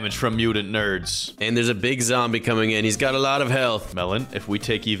lot of damage from mutant nerds. And there's a big zombie coming in. He's got a lot of health. Melon, if we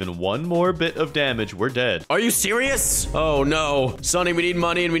take even one more bit of damage, we're dead. Are you serious? Oh, no. Sonny, we need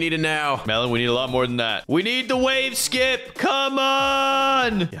money and we need it now. Melon, we need a lot more than that. We need the wave skip. Come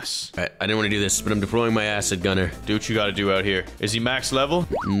on. Yes. All right, I didn't want to do this, but I'm deploying my acid gunner. Do what you gotta do out here. Is he max level?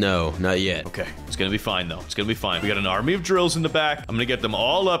 No, not yet. Okay. It's gonna be fine, though. It's gonna be fine. We got an army of drills in the back. I'm gonna get them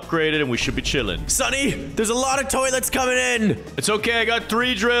all upgraded, and we should be chilling. Sonny, there's a lot of toilets coming in. It's okay. I got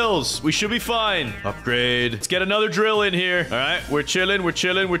 3 drills. We should be fine. Upgrade. Let's get another drill in here. All right. We're chilling. We're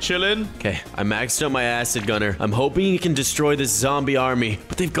chilling. We're chilling. Okay, I maxed out my acid gunner. I'm hoping he can destroy this zombie army,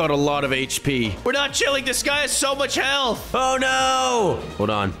 but they've got a lot of HP. We're not chilling. This guy has so much health. Oh, no. Hold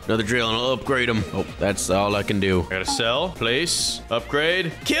on. Another drill, and I'll upgrade him. Oh, that's all I can do. I gotta sell. Place.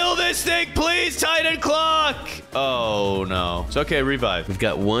 Upgrade. Kill this thing, please, Titan Clock. Oh, no. It's okay. Revive. We've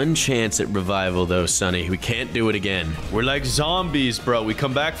got one chance at revival, though, Sonny. We can't do it again. We're like zombies, bro. We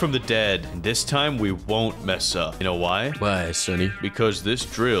come back from the dead. And this time, we won't mess up. You know why? Why, Sonny? Because this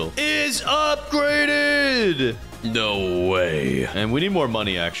drill is upgraded. No way. And we need more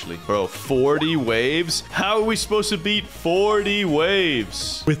money, actually. Bro, 40 waves? How are we supposed to beat 40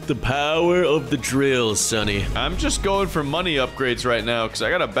 waves? With the power of the drill, Sonny. I'm just going for money upgrades right now because I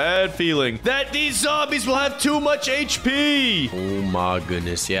got a bad feeling that these zombies will have too much HP. Oh my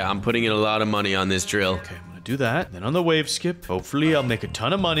goodness. Yeah, I'm putting in a lot of money on this drill. Okay. Do that. Then on the wave skip, hopefully I'll make a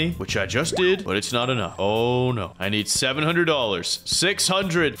ton of money, which I just did, but it's not enough. Oh no. I need $700,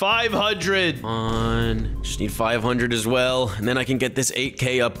 600, 500. Come on. Just need 500 as well, and then I can get this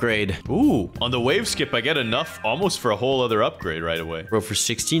 8K upgrade. Ooh, on the wave skip, I get enough almost for a whole other upgrade right away. Bro, for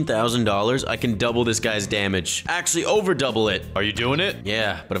 $16,000, I can double this guy's damage. Actually, over double it. Are you doing it?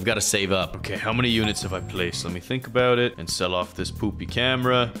 Yeah, but I've got to save up. Okay, how many units have I placed? Let me think about it and sell off this poopy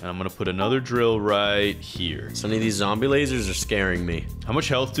camera, and I'm gonna put another drill right here. Sonny, these zombie lasers are scaring me. How much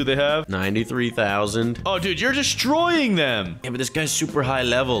health do they have? 93,000. Oh, dude, you're destroying them. Yeah, but this guy's super high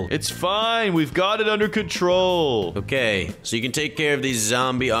level. It's fine. We've got it under control. Okay, so you can take care of these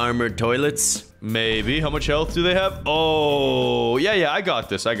zombie armored toilets? Maybe. How much health do they have? Oh, yeah, I got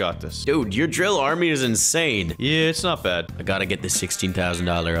this. Dude, your drill army is insane. Yeah, it's not bad. I gotta get the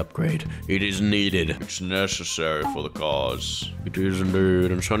 $16,000 upgrade. It is needed. It's necessary for the cause. It is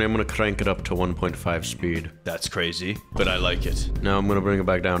indeed. And Sonny, I'm gonna crank it up to 1.5 speed. That's crazy, but I like it. Now I'm gonna bring it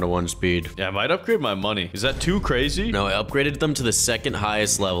back down to 1 speed. Yeah, I might upgrade my money. Is that too crazy? No, I upgraded them to the second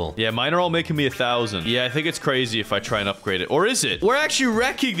highest level. Yeah, mine are all making me 1,000. Yeah, I think it's crazy if I try and upgrade it. Or is it? We're actually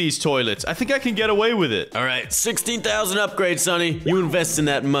wrecking these toilets. I think I can get away with it. All right, 16,000 upgrade, Sonny. You invest in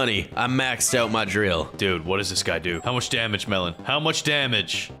that money. I maxed out my drill. Dude, what does this guy do? How much damage, Melon? How much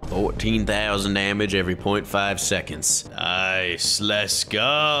damage? 14,000 damage every 0.5 seconds. Nice. Let's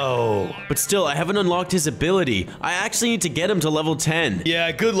go. But still, I haven't unlocked his ability. I actually need to get him to level 10.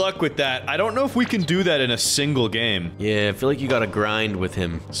 Yeah, good luck with that. I don't know if we can do that in a single game. Yeah, I feel like you gotta grind with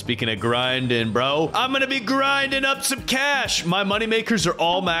him. Speaking of grinding, bro, I'm gonna be grinding up some cash. My money makers are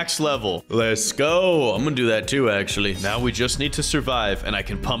all max level. Let's go. I'm gonna do that too, actually. Now we just need to survive, and I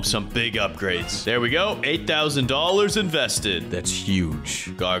can pump some big upgrades. There we go. $8,000 invested. That's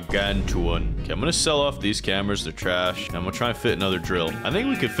huge. Gargantuan. Okay, I'm gonna sell off these cameras. They're trash. I'm gonna try and fit another drill. I think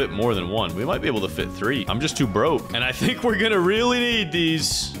we could fit more than one. We might be able to fit 3. I'm just too broke. And I think we're gonna really need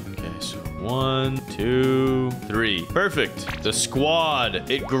these. Okay, so 1, 2, 3. Perfect. The squad.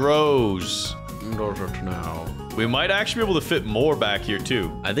 It grows. Does it now? We might actually be able to fit more back here,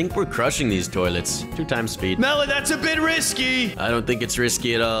 too. I think we're crushing these toilets. 2 times speed. Melon, that's a bit risky. I don't think it's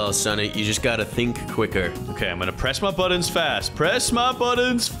risky at all, Sonny. You just gotta think quicker. Okay, I'm gonna press my buttons fast. Press my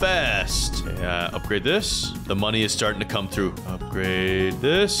buttons fast. Okay, upgrade this. The money is starting to come through. Upgrade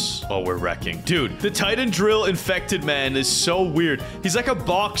this. Oh, we're wrecking. Dude, the Titan Drill Infected Man is so weird. He's like a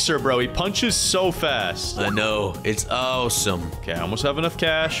boxer, bro. He punches so fast. I know. It's awesome. Okay, I almost have enough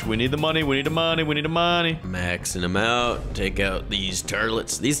cash. We need the money. We need the money. We need the money. Maxing them out. Take out these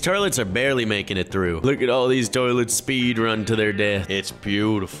turlets. These turlets are barely making it through. Look at all these toilets speed run to their death. It's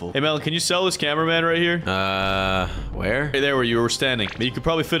beautiful. Hey, Melon, can you sell this cameraman right here? Where? Hey, there where you were standing. You could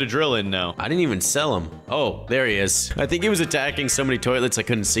probably fit a drill in now. I didn't even sell him. Oh, there he is. I think he was attacking so many toilets I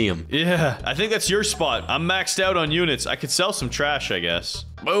couldn't see him. Yeah, I think that's your spot. I'm maxed out on units. I could sell some trash, I guess.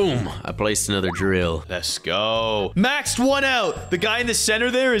 Boom! I placed another drill. Let's go. Maxed one out. The guy in the center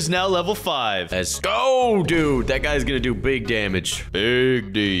there is now level 5. Let's go, dude. That guy's gonna do big damage.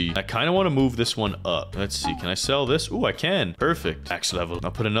 Big D. I kind of want to move this one up. Let's see. Can I sell this? Ooh, I can. Perfect. Max level. I'll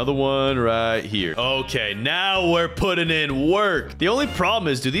put another one right here. Okay, now we're putting in work. The only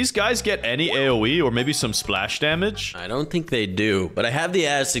problem is, do these guys get any AoE or maybe some splash damage? I don't think they do, but I have the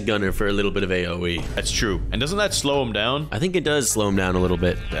acid gunner for a little bit of AoE. That's true. And doesn't that slow them down? I think it does slow him down a little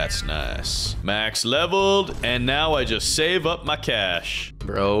bit. That's nice. Max leveled, and now I just save up my cash.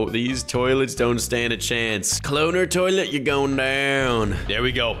 Bro, these toilets don't stand a chance. Cloner toilet, you're going down. There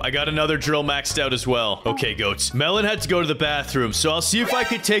we go. I got another drill maxed out as well. Okay, goats. Melon had to go to the bathroom, so I'll see if I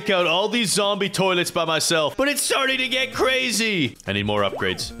could take out all these zombie toilets by myself. But it's starting to get crazy. I need more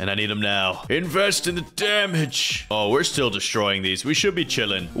upgrades, and I need them now. Invest in the damage. Oh, we're still destroying these. We should be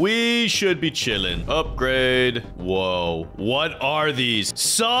chilling. We should be chilling. Upgrade. Whoa. What are these?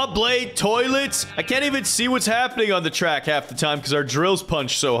 Saw blade toilets? I can't even see what's happening on the track half the time because our drills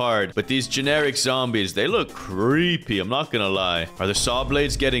punch so hard. But these generic zombies, they look creepy. I'm not gonna lie. Are the saw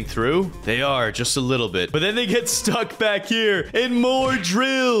blades getting through? They are, just a little bit. But then they get stuck back here in more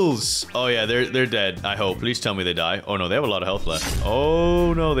drills. Oh yeah, they're dead. I hope. Please tell me they die. Oh no, they have a lot of health left.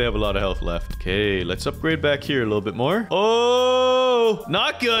 Oh no, they have a lot of health left. Okay, let's upgrade back here a little bit more. Oh,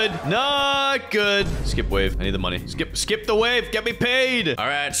 not good. Not good. Skip wave. I need the money. Skip the wave. Get me paid. All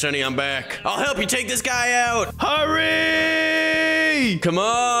right, Sonny, I'm back. I'll help you take this guy out. Hurry! Come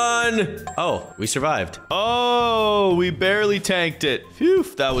on. Oh, we survived. Oh, we barely tanked it. Phew,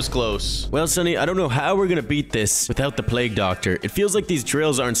 that was close. Well, Sonny, I don't know how we're gonna beat this without the plague doctor. It feels like these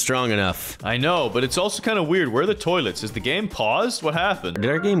drills aren't strong enough. I know, but it's also kind of weird. Where are the toilets? Is the game paused? What happened? Did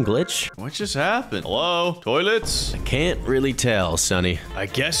our game glitch? What just happened? Hello? Toilets? I can't really tell, Sonny. I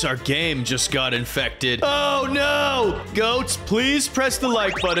guess our game just got infected. Oh no! Goats, please press the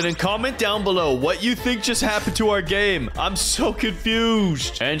like button and comment down below what you think just happened to our game. I'm so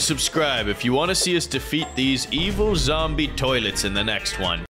confused. And subscribe if you want to see us defeat these evil zombie toilets in the next one.